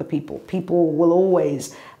control other people. People will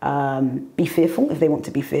always be fearful if they want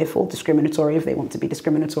to be fearful, discriminatory if they want to be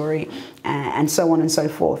discriminatory, and so on and so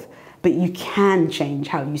forth. But you can change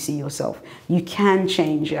how you see yourself. You can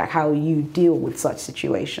change how you deal with such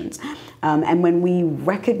situations. And when we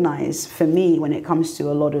recognize, for me, when it comes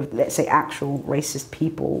to a lot of, let's say, actual racist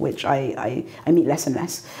people, which I meet less and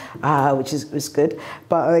less, which is good.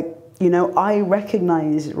 But, you know, I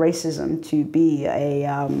recognize racism to be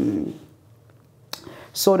a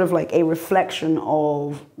sort of like a reflection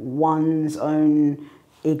of one's own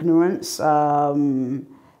ignorance,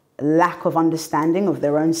 lack of understanding of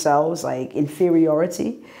their own selves, like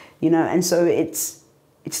inferiority, you know, and so it's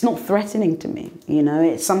not threatening to me, you know,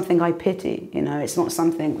 it's something I pity, you know, it's not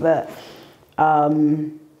something that,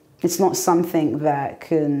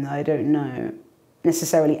 can, I don't know,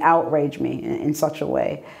 necessarily outrage me in such a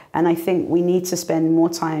way. And I think we need to spend more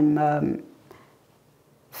time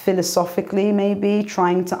philosophically, maybe,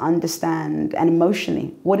 trying to understand, and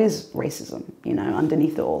emotionally, what is racism, you know,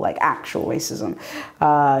 underneath it all, like actual racism,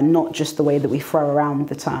 not just the way that we throw around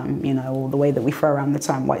the term, you know, or the way that we throw around the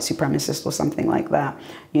term white supremacist or something like that.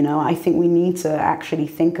 You know, I think we need to actually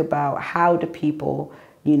think about how do people,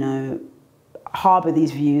 you know, harbor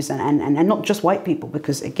these views, and not just white people,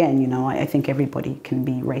 because again, you know, I think everybody can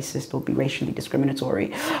be racist or be racially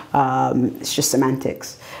discriminatory. It's just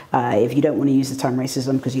semantics. If you don't want to use the term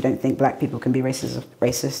racism because you don't think black people can be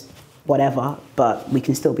racist, whatever, but we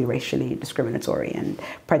can still be racially discriminatory and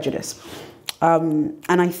prejudiced. And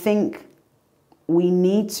I think we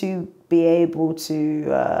need to be able to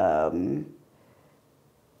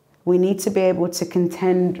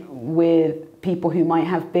contend with people who might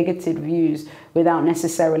have bigoted views without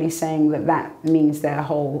necessarily saying that means their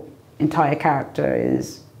whole entire character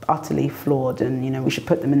is utterly flawed and, you know, we should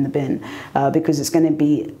put them in the bin, because it's going to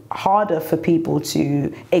be harder for people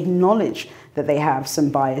to acknowledge that they have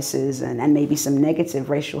some biases and maybe some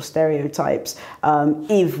negative racial stereotypes,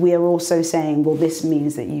 if we're also saying, well, this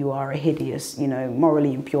means that you are a hideous, you know,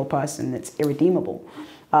 morally impure person that's irredeemable.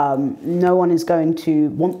 No one is going to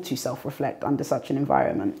want to self-reflect under such an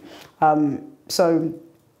environment. So,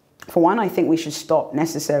 for one, I think we should stop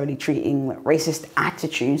necessarily treating racist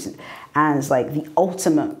attitudes as like the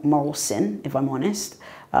ultimate moral sin, if I'm honest,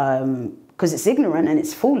 because it's ignorant and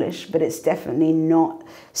it's foolish, but it's definitely not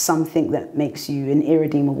something that makes you an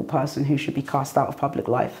irredeemable person who should be cast out of public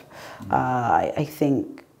life. I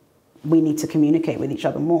think we need to communicate with each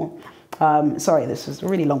other more. Sorry, this was a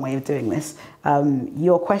really long way of doing this.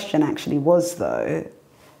 Your question actually was, though,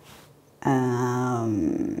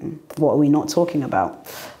 what are we not talking about?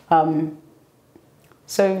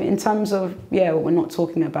 So in terms of, yeah, what we're not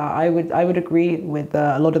talking about, I would agree with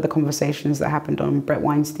a lot of the conversations that happened on Brett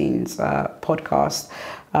Weinstein's podcast.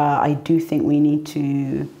 I do think we need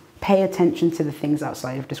to pay attention to the things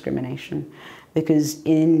outside of discrimination, because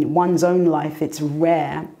in one's own life, it's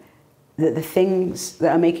rare that the things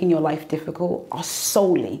that are making your life difficult are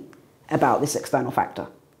solely about this external factor.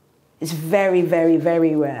 It's very, very,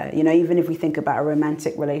 very rare. You know, even if we think about a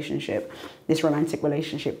romantic relationship, this romantic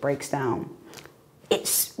relationship breaks down.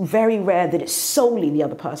 It's very rare that it's solely the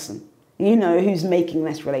other person, you know, who's making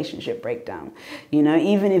this relationship break down. You know,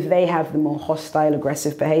 even if they have the more hostile,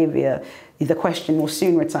 aggressive behavior, the question will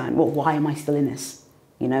soon return, well, why am I still in this?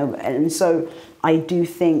 You know, and so I do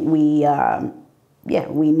think we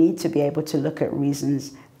need to be able to look at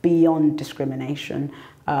reasons beyond discrimination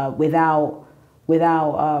without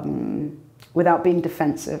being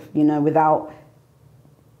defensive, you know, without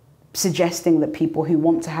suggesting that people who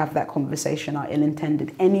want to have that conversation are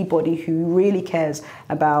ill-intended. Anybody who really cares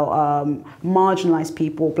about marginalized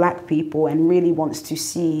people, black people, and really wants to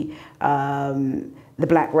see the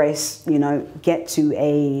black race, you know, get to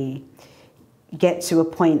a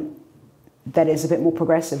point that is a bit more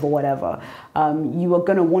progressive or whatever, you are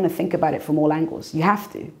going to want to think about it from all angles. You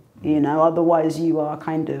have to, you know, otherwise you are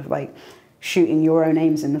kind of like shooting your own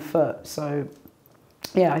aims in the foot. So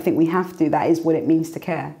yeah, I think we have to. That is what it means to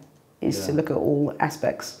care, is to look at all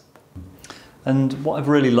aspects. And what I've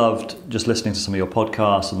really loved just listening to some of your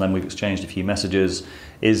podcasts, and then we've exchanged a few messages,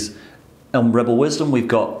 is on Rebel Wisdom, we've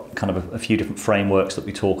got kind of a few different frameworks that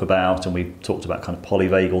we talk about, and we've talked about kind of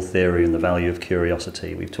polyvagal theory and the value of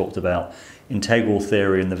curiosity. We've talked about integral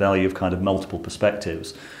theory and the value of kind of multiple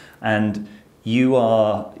perspectives. And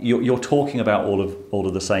you're talking about all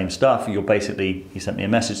of the same stuff. You sent me a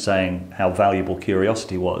message saying how valuable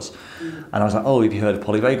curiosity was. And I was like, oh, have you heard of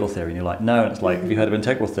polyvagal theory? And you're like, no. And it's like, have you heard of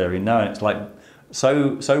integral theory? No. And it's like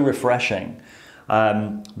so refreshing.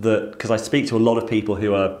 Because I speak to a lot of people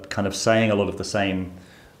who are kind of saying a lot of the same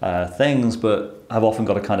things, but have often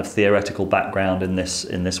got a kind of theoretical background in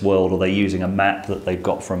this world, or they're using a map that they've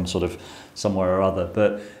got from sort of somewhere or other.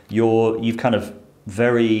 But you've kind of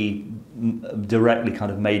very directly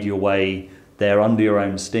kind of made your way there under your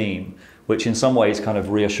own steam, which in some ways kind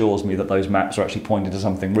of reassures me that those maps are actually pointing to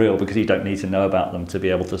something real, because you don't need to know about them to be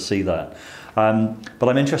able to see that. But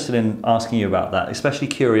I'm interested in asking you about that, especially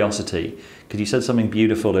curiosity, because you said something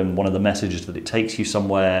beautiful in one of the messages, that it takes you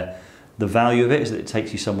somewhere. The value of it is that it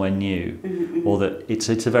takes you somewhere new, or that it's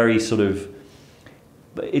a very sort of,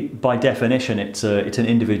 by definition, it's an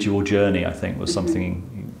individual journey, I think, was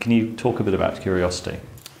something. Can you talk a bit about curiosity?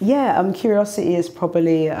 Yeah, curiosity is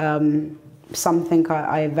probably something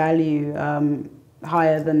I value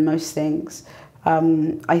higher than most things.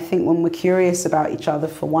 I think when we're curious about each other,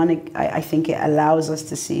 for one, I think it allows us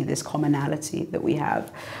to see this commonality that we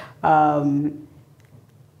have.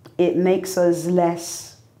 It makes us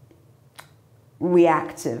less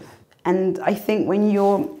reactive. And I think when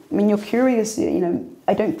you're curious, you know,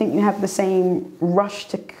 I don't think you have the same rush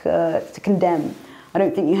to condemn. I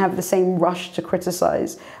don't think you have the same rush to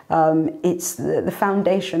criticize. It's the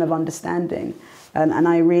foundation of understanding. And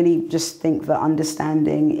I really just think that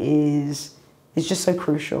understanding is just so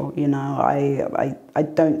crucial, you know. I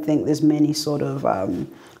don't think there's many sort of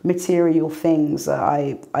material things that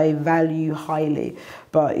I value highly,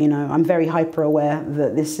 but, you know, I'm very hyper aware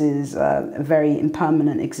that this is a very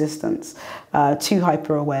impermanent existence, too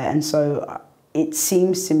hyper aware. And so it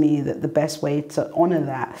seems to me that the best way to honor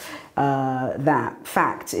that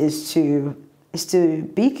fact is to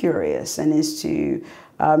be curious, and is to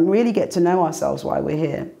really get to know ourselves while we're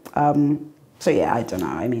here. So yeah, I don't know.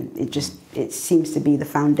 I mean, it seems to be the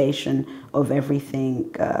foundation of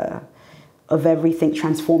everything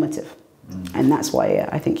transformative. And that's why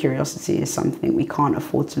I think curiosity is something we can't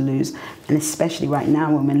afford to lose. And especially right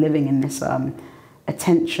now, when we're living in this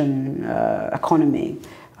attention economy,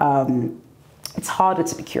 it's harder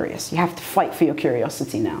to be curious. You have to fight for your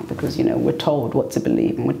curiosity now, because, you know, we're told what to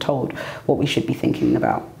believe, and we're told what we should be thinking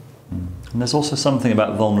about. And there's also something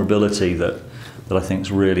about vulnerability that I think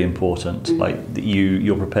is really important. Like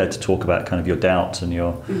you're prepared to talk about kind of your doubts and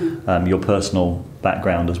your personal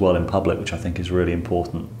background as well in public, which I think is really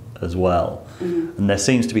important as well. And there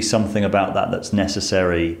seems to be something about that that's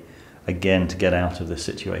necessary, again, to get out of this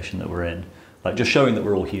situation that we're in. Like just showing that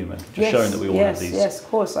we're all human, showing that we all have these. Yes, of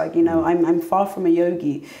course. Like, you know, I'm far from a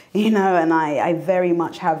yogi, you know, and I very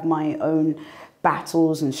much have my own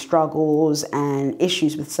battles and struggles and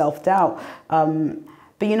issues with self-doubt.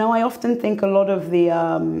 But, you know, I often think a lot of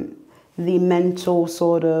the mental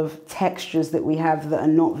sort of textures that we have that are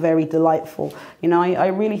not very delightful, you know, I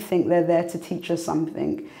really think they're there to teach us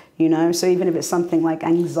something. you know? So even if it's something like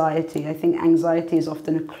anxiety, I think anxiety is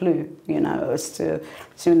often a clue, you know, as to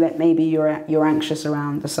that maybe you're anxious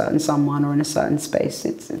around a certain someone or in a certain space.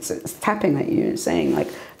 It's tapping at you and saying like,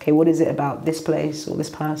 okay, what is it about this place or this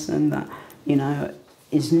person that, you know,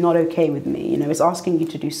 is not okay with me? You know, it's asking you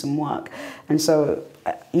to do some work. And so,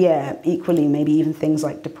 yeah, equally, maybe even things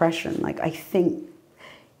like depression. Like, I think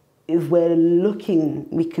if we're looking,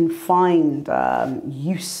 we can find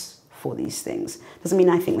use for these things. Doesn't mean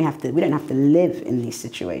I think we don't have to live in these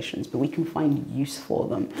situations, but we can find use for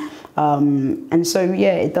them. And so,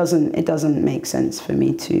 yeah, it doesn't make sense for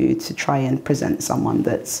me to try and present someone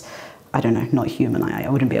that's, I don't know, not human. I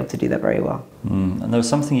wouldn't be able to do that very well. And there was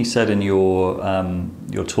something you said in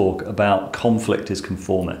your talk about conflict is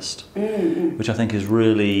conformist, which I think is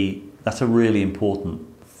that's a really important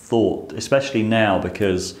thought, especially now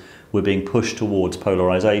because we're being pushed towards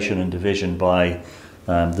polarization and division by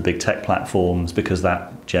the big tech platforms, because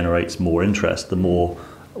that generates more interest. The more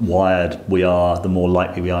wired we are, the more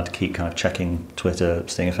likely we are to keep kind of checking Twitter,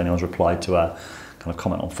 seeing if anyone's replied to our kind of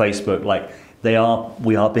comment on Facebook. Like,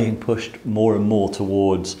 we are being pushed more and more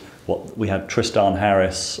towards what we had Tristan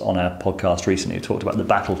Harris on our podcast recently who talked about the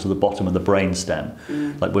battle to the bottom of the brainstem.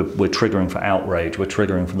 Like we're triggering for outrage, we're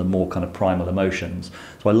triggering for the more kind of primal emotions.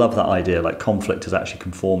 So I love that idea, like conflict is actually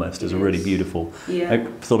conformist, is a really beautiful. Yeah. I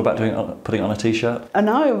thought about putting it on a t-shirt?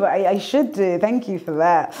 No, but I should do, thank you for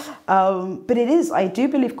that. But it is, I do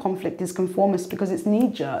believe conflict is conformist because it's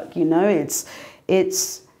knee-jerk, you know,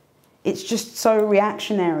 it's just so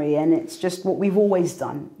reactionary, and it's just what we've always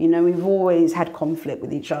done. You know, we've always had conflict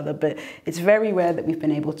with each other, but it's very rare that we've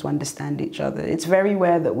been able to understand each other. It's very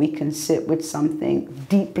rare that we can sit with something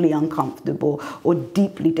deeply uncomfortable or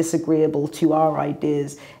deeply disagreeable to our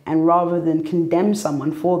ideas, and rather than condemn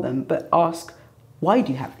someone for them, but ask, why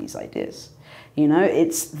do you have these ideas? You know,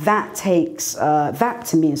 that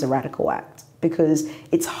to me is a radical act. Because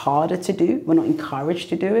it's harder to do. We're not encouraged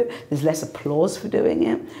to do it. There's less applause for doing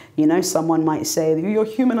it. You know, someone might say, you're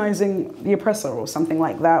humanizing the oppressor or something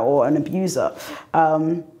like that, or an abuser.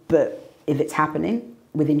 But if it's happening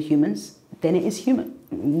within humans, then it is human.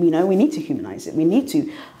 You know, we need to humanize it. We need to,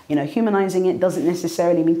 you know, humanizing it doesn't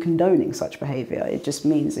necessarily mean condoning such behavior. It just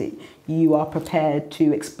means that you are prepared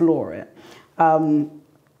to explore it.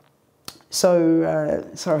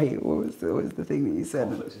 Sorry, what was the thing that you said?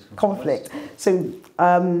 Conflict. So,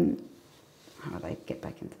 how do I get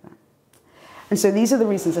back into that? And so these are the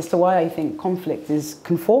reasons as to why I think conflict is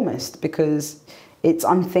conformist, because it's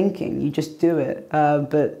unthinking, you just do it.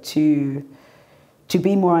 But to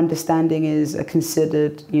be more understanding is a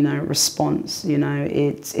considered, you know, response. You know,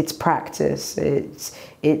 it's practice. It's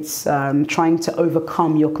trying to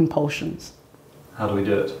overcome your compulsions. How do we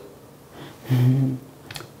do it?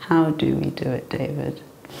 How do we do it, David?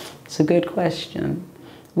 It's a good question.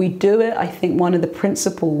 We do it, I think one of the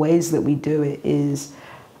principal ways that we do it is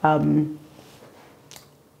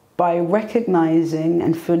by recognizing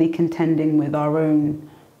and fully contending with our own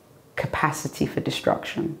capacity for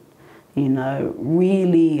destruction. You know,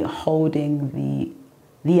 really holding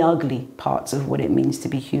the ugly parts of what it means to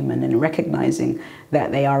be human and recognizing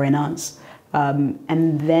that they are in us.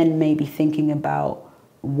 And then maybe thinking about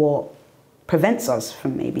what prevents us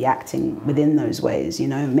from maybe acting within those ways. You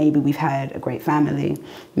know, maybe we've had a great family,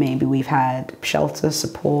 maybe we've had shelter,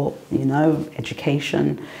 support, you know,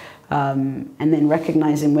 education, and then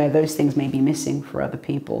recognizing where those things may be missing for other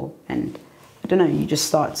people. And I don't know, you just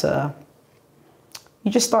start to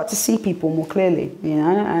see people more clearly, you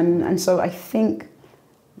know, and so I think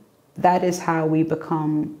that is how we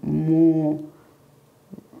become more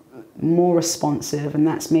responsive, and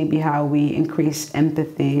that's maybe how we increase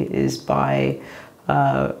empathy, is by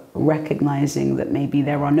recognizing that maybe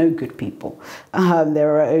there are no good people.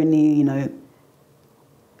 There are only, you know,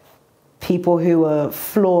 people who are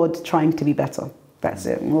flawed trying to be better. That's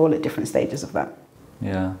it. We're all at different stages of that.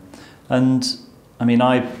 Yeah. And I mean,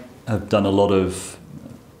 I have done a lot of,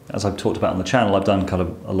 as I've talked about on the channel, I've done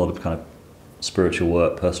a lot of spiritual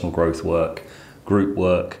work, personal growth work, group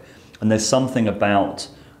work, and there's something about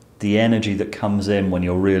the energy that comes in when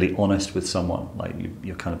you're really honest with someone. Like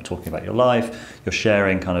you're kind of talking about your life, you're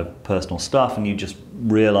sharing kind of personal stuff, and you just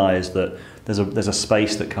realize that there's a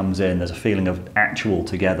space that comes in, there's a feeling of actual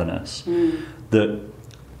togetherness that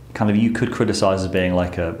kind of you could criticize as being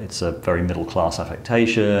like it's a very middle class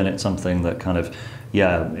affectation, it's something that kind of,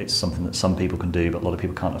 yeah, it's something that some people can do but a lot of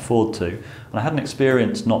people can't afford to. And I had an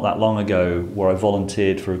experience not that long ago where I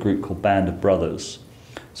volunteered for a group called Band of Brothers.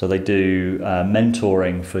 So they do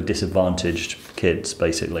mentoring for disadvantaged kids,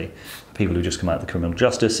 basically. People who just come out of the criminal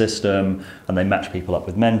justice system, and they match people up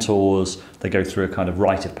with mentors. They go through a kind of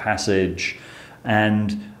rite of passage.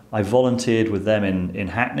 And I volunteered with them in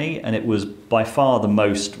Hackney, and it was by far the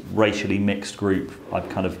most racially mixed group I've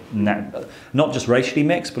kind of, not just racially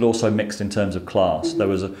mixed, but also mixed in terms of class. There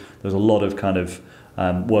was a lot of kind of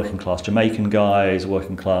working class Jamaican guys,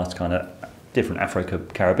 working class kind of different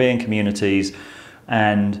Afro-Caribbean communities.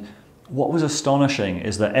 And what was astonishing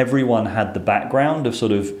is that everyone had the background of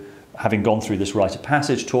sort of having gone through this rite of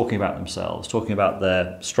passage, talking about themselves, talking about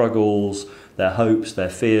their struggles, their hopes, their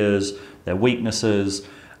fears, their weaknesses.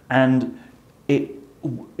 And it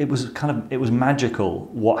was magical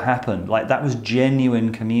what happened. Like, that was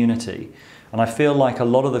genuine community. And I feel like a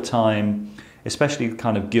lot of the time, especially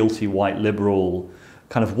kind of guilty white liberal,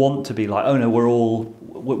 kind of want to be like, oh no, we're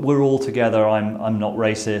all together. I'm not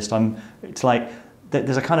racist. It's like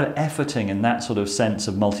there's a kind of efforting in that sort of sense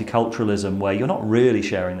of multiculturalism where you're not really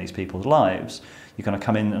sharing these people's lives. You kind of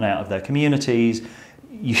come in and out of their communities.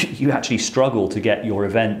 You actually struggle to get your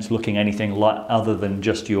events looking anything like other than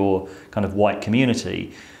just your kind of white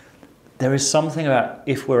community. There is something about,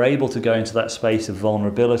 if we're able to go into that space of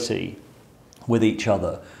vulnerability with each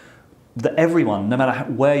other, that everyone, no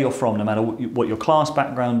matter where you're from, no matter what your class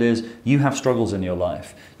background is, you have struggles in your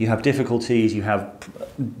life. You have difficulties, you have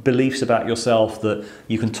beliefs about yourself that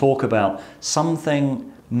you can talk about.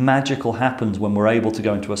 Something magical happens when we're able to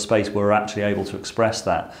go into a space where we're actually able to express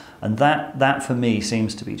that. And that for me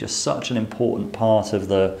seems to be just such an important part of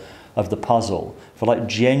the puzzle for like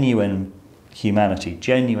genuine humanity,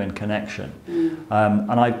 genuine connection.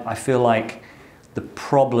 And I feel like the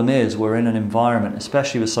problem is we're in an environment,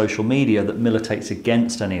 especially with social media, that militates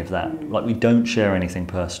against any of that. Like, we don't share anything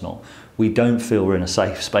personal. We don't feel we're in a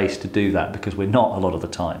safe space to do that because we're not a lot of the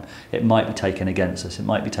time. It might be taken against us. It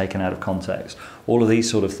might be taken out of context. All of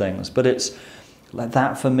these sort of things. But it's like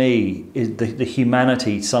that for me is the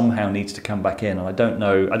humanity somehow needs to come back in. And I don't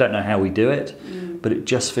know how we do it, but it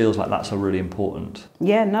just feels like that's a really important.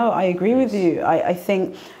 Yeah, no, I agree with you. I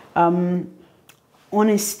think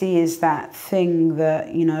honesty is that thing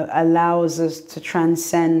that, you know, allows us to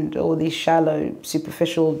transcend all these shallow,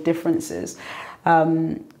 superficial differences.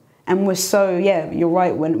 And we're so, yeah, you're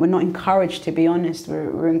right, we're not encouraged to be honest,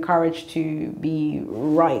 we're encouraged to be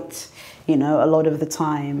right, you know, a lot of the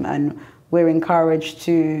time. And we're encouraged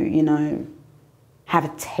to, you know, have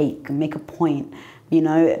a take, make a point, you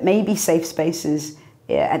know. Maybe safe spaces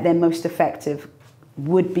at their most effective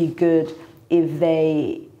would be good if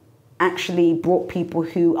they actually brought people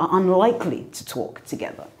who are unlikely to talk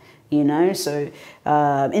together, you know, so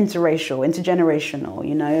interracial, intergenerational,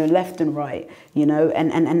 you know, left and right, you know,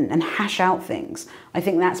 and hash out things. I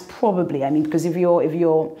think that's probably, I mean, because if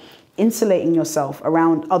you're insulating yourself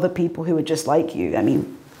around other people who are just like you, I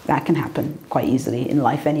mean, that can happen quite easily in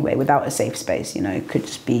life anyway, without a safe space, you know. It could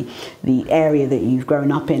just be the area that you've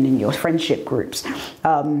grown up in your friendship groups.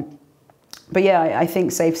 But yeah, I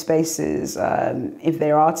think safe spaces, if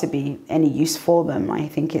there are to be any use for them, I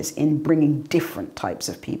think it's in bringing different types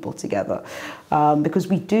of people together. Because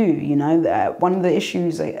we do, you know, one of the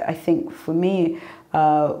issues I think for me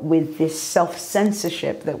with this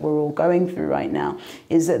self-censorship that we're all going through right now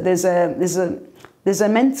is that there's a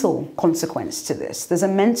mental consequence to this. There's a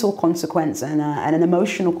mental consequence and an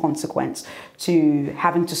emotional consequence to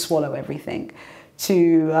having to swallow everything,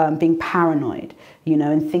 to being paranoid, you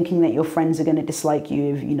know, and thinking that your friends are going to dislike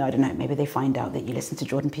you if, you know, I don't know, maybe they find out that you listen to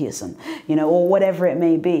Jordan Peterson, you know, or whatever it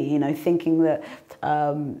may be, you know, thinking that,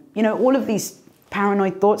 you know, all of these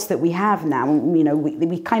paranoid thoughts that we have now, you know,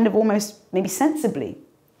 we kind of almost maybe sensibly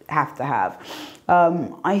have to have.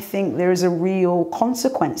 I think there is a real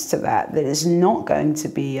consequence to that is not going to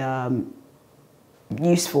be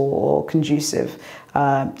useful or conducive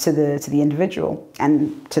to the individual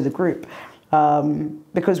and to the group.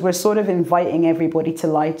 Because we're sort of inviting everybody to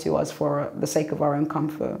lie to us for the sake of our own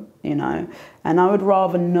comfort, you know. And I would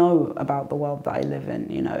rather know about the world that I live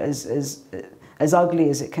in, you know, as ugly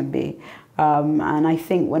as it can be. And I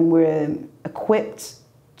think when we're equipped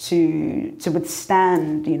to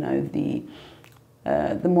withstand, you know,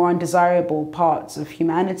 the more undesirable parts of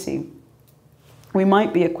humanity, we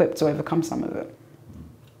might be equipped to overcome some of it.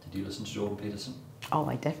 Did you listen to Jordan Peterson? Oh,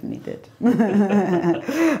 I definitely did.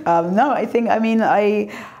 No, I think, I mean,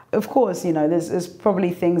 of course, you know, there's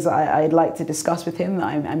probably things I'd like to discuss with him that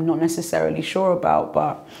I'm not necessarily sure about,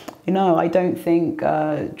 but, you know, I don't think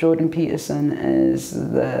Jordan Peterson is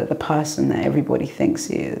the person that everybody thinks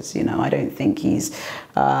he is. You know, I don't think he's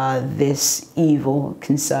this evil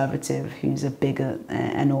conservative who's a bigot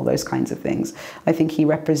and all those kinds of things. I think he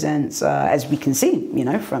represents, as we can see, you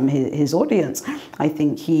know, from his audience, I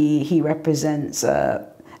think he represents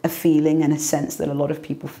a feeling and a sense that a lot of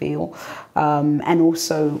people feel, and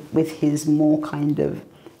also with his more kind of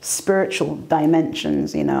spiritual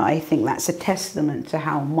dimensions. You know, I think that's a testament to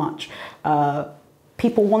how much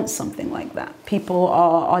people want something like that. People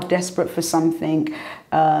are desperate for something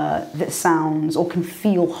that sounds or can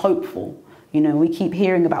feel hopeful. You know, we keep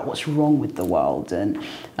hearing about what's wrong with the world and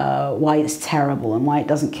why it's terrible and why it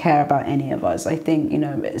doesn't care about any of us. I think, you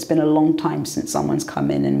know, it's been a long time since someone's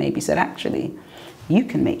come in and maybe said, actually, you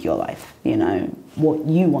can make your life, you know, what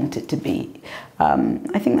you want it to be.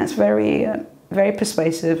 I think that's very, very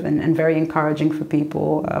persuasive and very encouraging for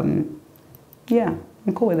people. Yeah,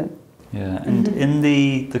 I'm cool with it. Yeah, and in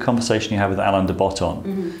the conversation you had with Alain de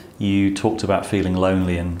Botton, you talked about feeling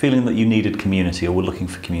lonely and feeling that you needed community or were looking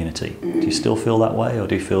for community. Do you still feel that way, or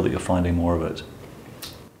do you feel that you're finding more of it?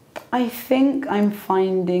 I think I'm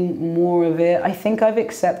finding more of it. I think I've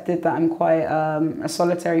accepted that I'm quite a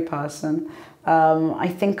solitary person. I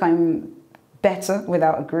think I'm better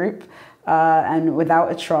without a group. And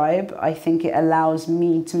without a tribe. I think it allows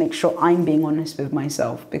me to make sure I'm being honest with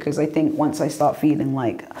myself, because I think once I start feeling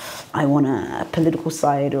like I want a political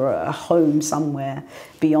side or a home somewhere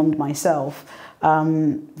beyond myself,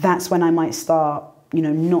 that's when I might start, you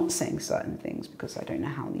know, not saying certain things because I don't know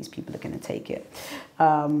how these people are going to take it.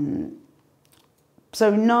 So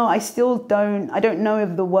no, I don't know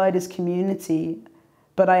if the word is community,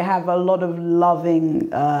 but I have a lot of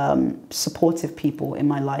loving, supportive people in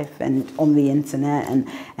my life and on the internet,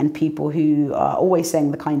 and people who are always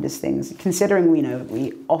saying the kindest things. Considering, you know,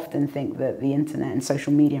 we often think that the internet and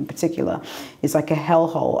social media in particular is like a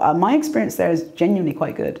hellhole. My experience there is genuinely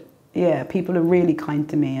quite good. Yeah, people are really kind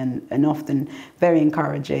to me and often very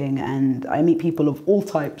encouraging, and I meet people of all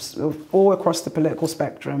types, all across the political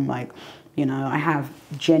spectrum. Like, you know, I have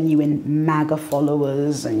genuine MAGA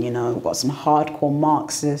followers, and, you know, I've got some hardcore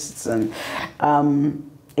Marxists, and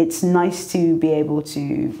it's nice to be able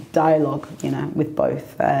to dialogue, you know, with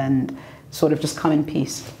both and sort of just come in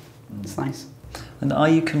peace. It's nice. And are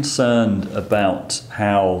you concerned about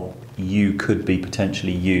how you could be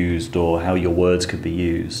potentially used, or how your words could be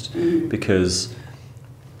used? Because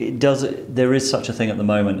there is such a thing at the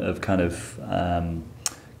moment of kind of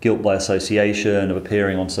guilt by association, of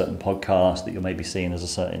appearing on certain podcasts that you're maybe seen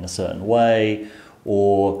as in a certain way,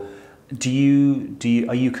 or are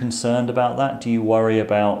you concerned about that? Do you worry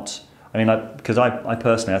about? I mean, because I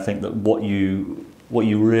personally, I think that what you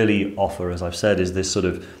really offer, as I've said, is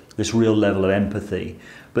this real level of empathy.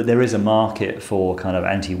 But there is a market for kind of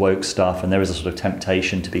anti-woke stuff, and there is a sort of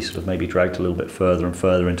temptation to be sort of maybe dragged a little bit further and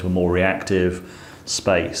further into a more reactive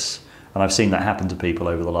space. And I've seen that happen to people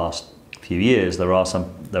over the last few years. There are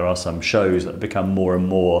some shows that have become more and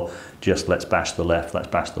more just let's bash the left,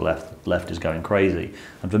 the left is going crazy.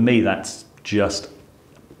 And for me, that's just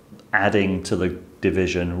adding to the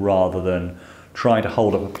division rather than trying to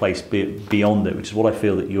hold up a place beyond it, which is what I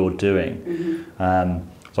feel that you're doing.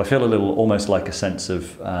 So I feel a little, almost like a sense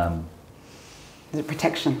of... Is it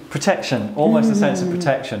protection? Protection, almost a sense of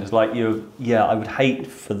protection. It's like I would hate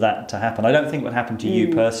for that to happen. I don't think it would happen to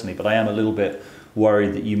you personally, but I am a little bit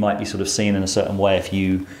worried that you might be sort of seen in a certain way if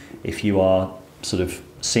you are sort of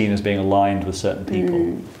seen as being aligned with certain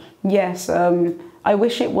people. Yes, I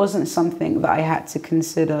wish it wasn't something that I had to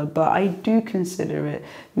consider, but I do consider it.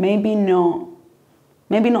 Maybe not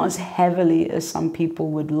as heavily as some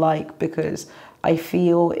people would like, because I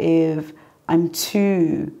feel if I'm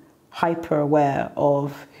too hyper aware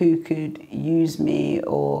of who could use me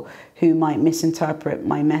or who might misinterpret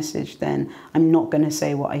my message, then I'm not going to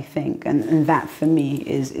say what I think, and that for me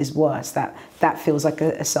is worse. That feels like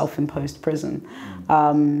a self-imposed prison.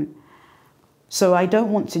 So I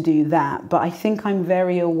don't want to do that, but I think I'm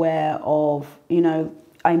very aware of, you know,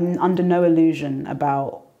 I'm under no illusion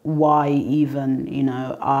about why even, you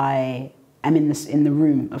know, I am in the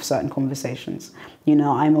room of certain conversations. You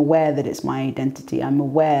know, I'm aware that it's my identity. I'm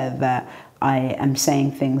aware that I am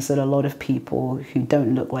saying things that a lot of people who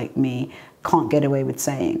don't look like me can't get away with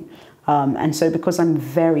saying. And so because I'm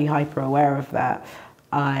very hyper aware of that,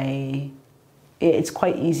 it's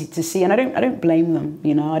quite easy to see, and I don't blame them.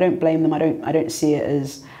 You know, I don't blame them. I don't see it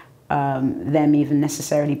as them even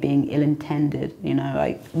necessarily being ill-intended. You know,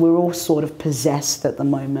 like, we're all sort of possessed at the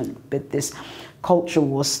moment with this culture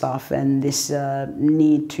war stuff and this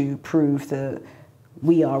need to prove that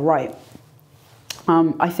we are right.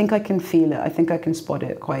 I think I can feel it. I think I can spot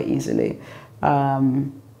it quite easily.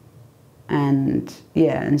 And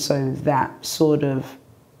so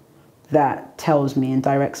that tells me and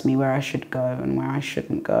directs me where I should go and where I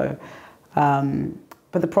shouldn't go.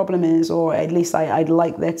 But the problem is, or at least I'd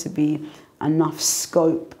like there to be enough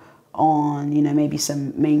scope on, you know, maybe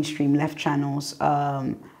some mainstream left channels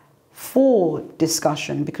for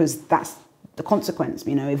discussion, because the consequence.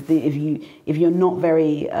 You know, if you're not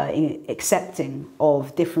very accepting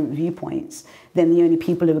of different viewpoints, then the only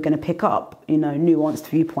people who are going to pick up, you know, nuanced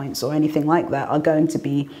viewpoints or anything like that are going to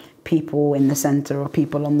be people in the center or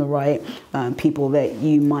people on the right, people that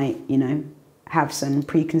you might, you know, have some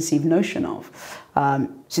preconceived notion of.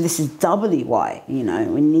 So this is doubly why, you know,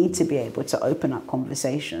 we need to be able to open up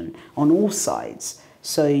conversation on all sides,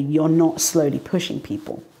 so you're not slowly pushing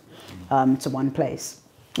people to one place.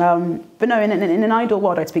 But no, in an ideal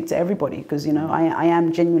world, I'd speak to everybody, because, you know, I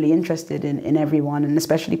am genuinely interested in everyone, and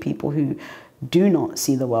especially people who do not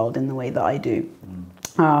see the world in the way that I do.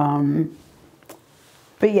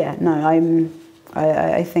 But yeah, no,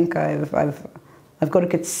 I think I've got a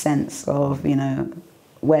good sense of, you know,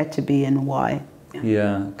 where to be and why.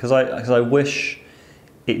 Yeah, because I wish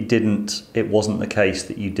it wasn't the case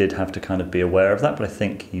that you did have to kind of be aware of that, but I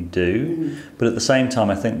think you do. But at the same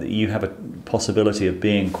time, I think that you have a possibility of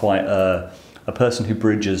being quite a person who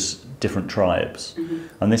bridges different tribes.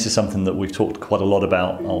 And this is something that we've talked quite a lot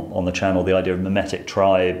about on the channel, the idea of mimetic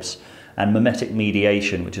tribes and mimetic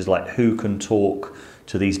mediation, which is like who can talk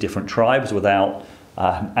to these different tribes without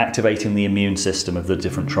activating the immune system of the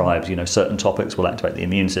different tribes. You know, certain topics will activate the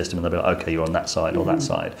immune system and they'll be like, okay, you're on that side or that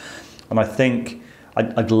side. And I think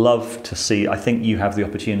I'd love to see, I think you have the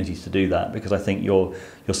opportunity to do that, because I think you're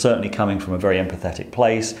certainly coming from a very empathetic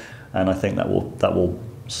place, and I think that will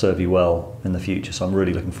serve you well in the future. So I'm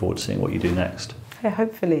really looking forward to seeing what you do next. Yeah,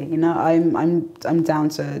 hopefully, you know, I'm down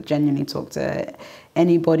to genuinely talk to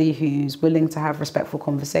anybody who's willing to have respectful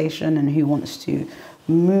conversation and who wants to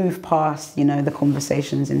move past, you know, the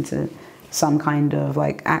conversations into some kind of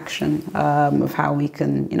like action of how we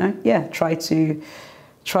can, you know, try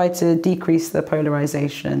to decrease the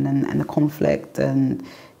polarization and the conflict, and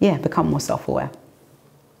become more self-aware.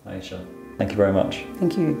 Ayishat, thank you very much.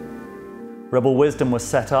 Thank you. Rebel Wisdom was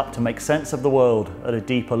set up to make sense of the world at a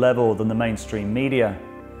deeper level than the mainstream media.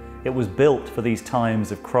 It was built for these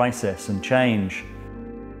times of crisis and change,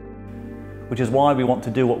 which is why we want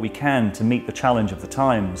to do what we can to meet the challenge of the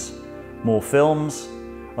times. More films,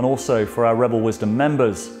 and also for our Rebel Wisdom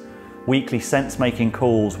members, weekly sense-making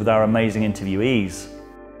calls with our amazing interviewees.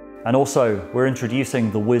 And also, we're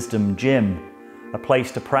introducing the Wisdom Gym, a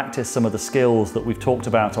place to practice some of the skills that we've talked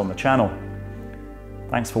about on the channel.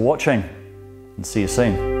 Thanks for watching, and see you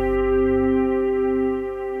soon.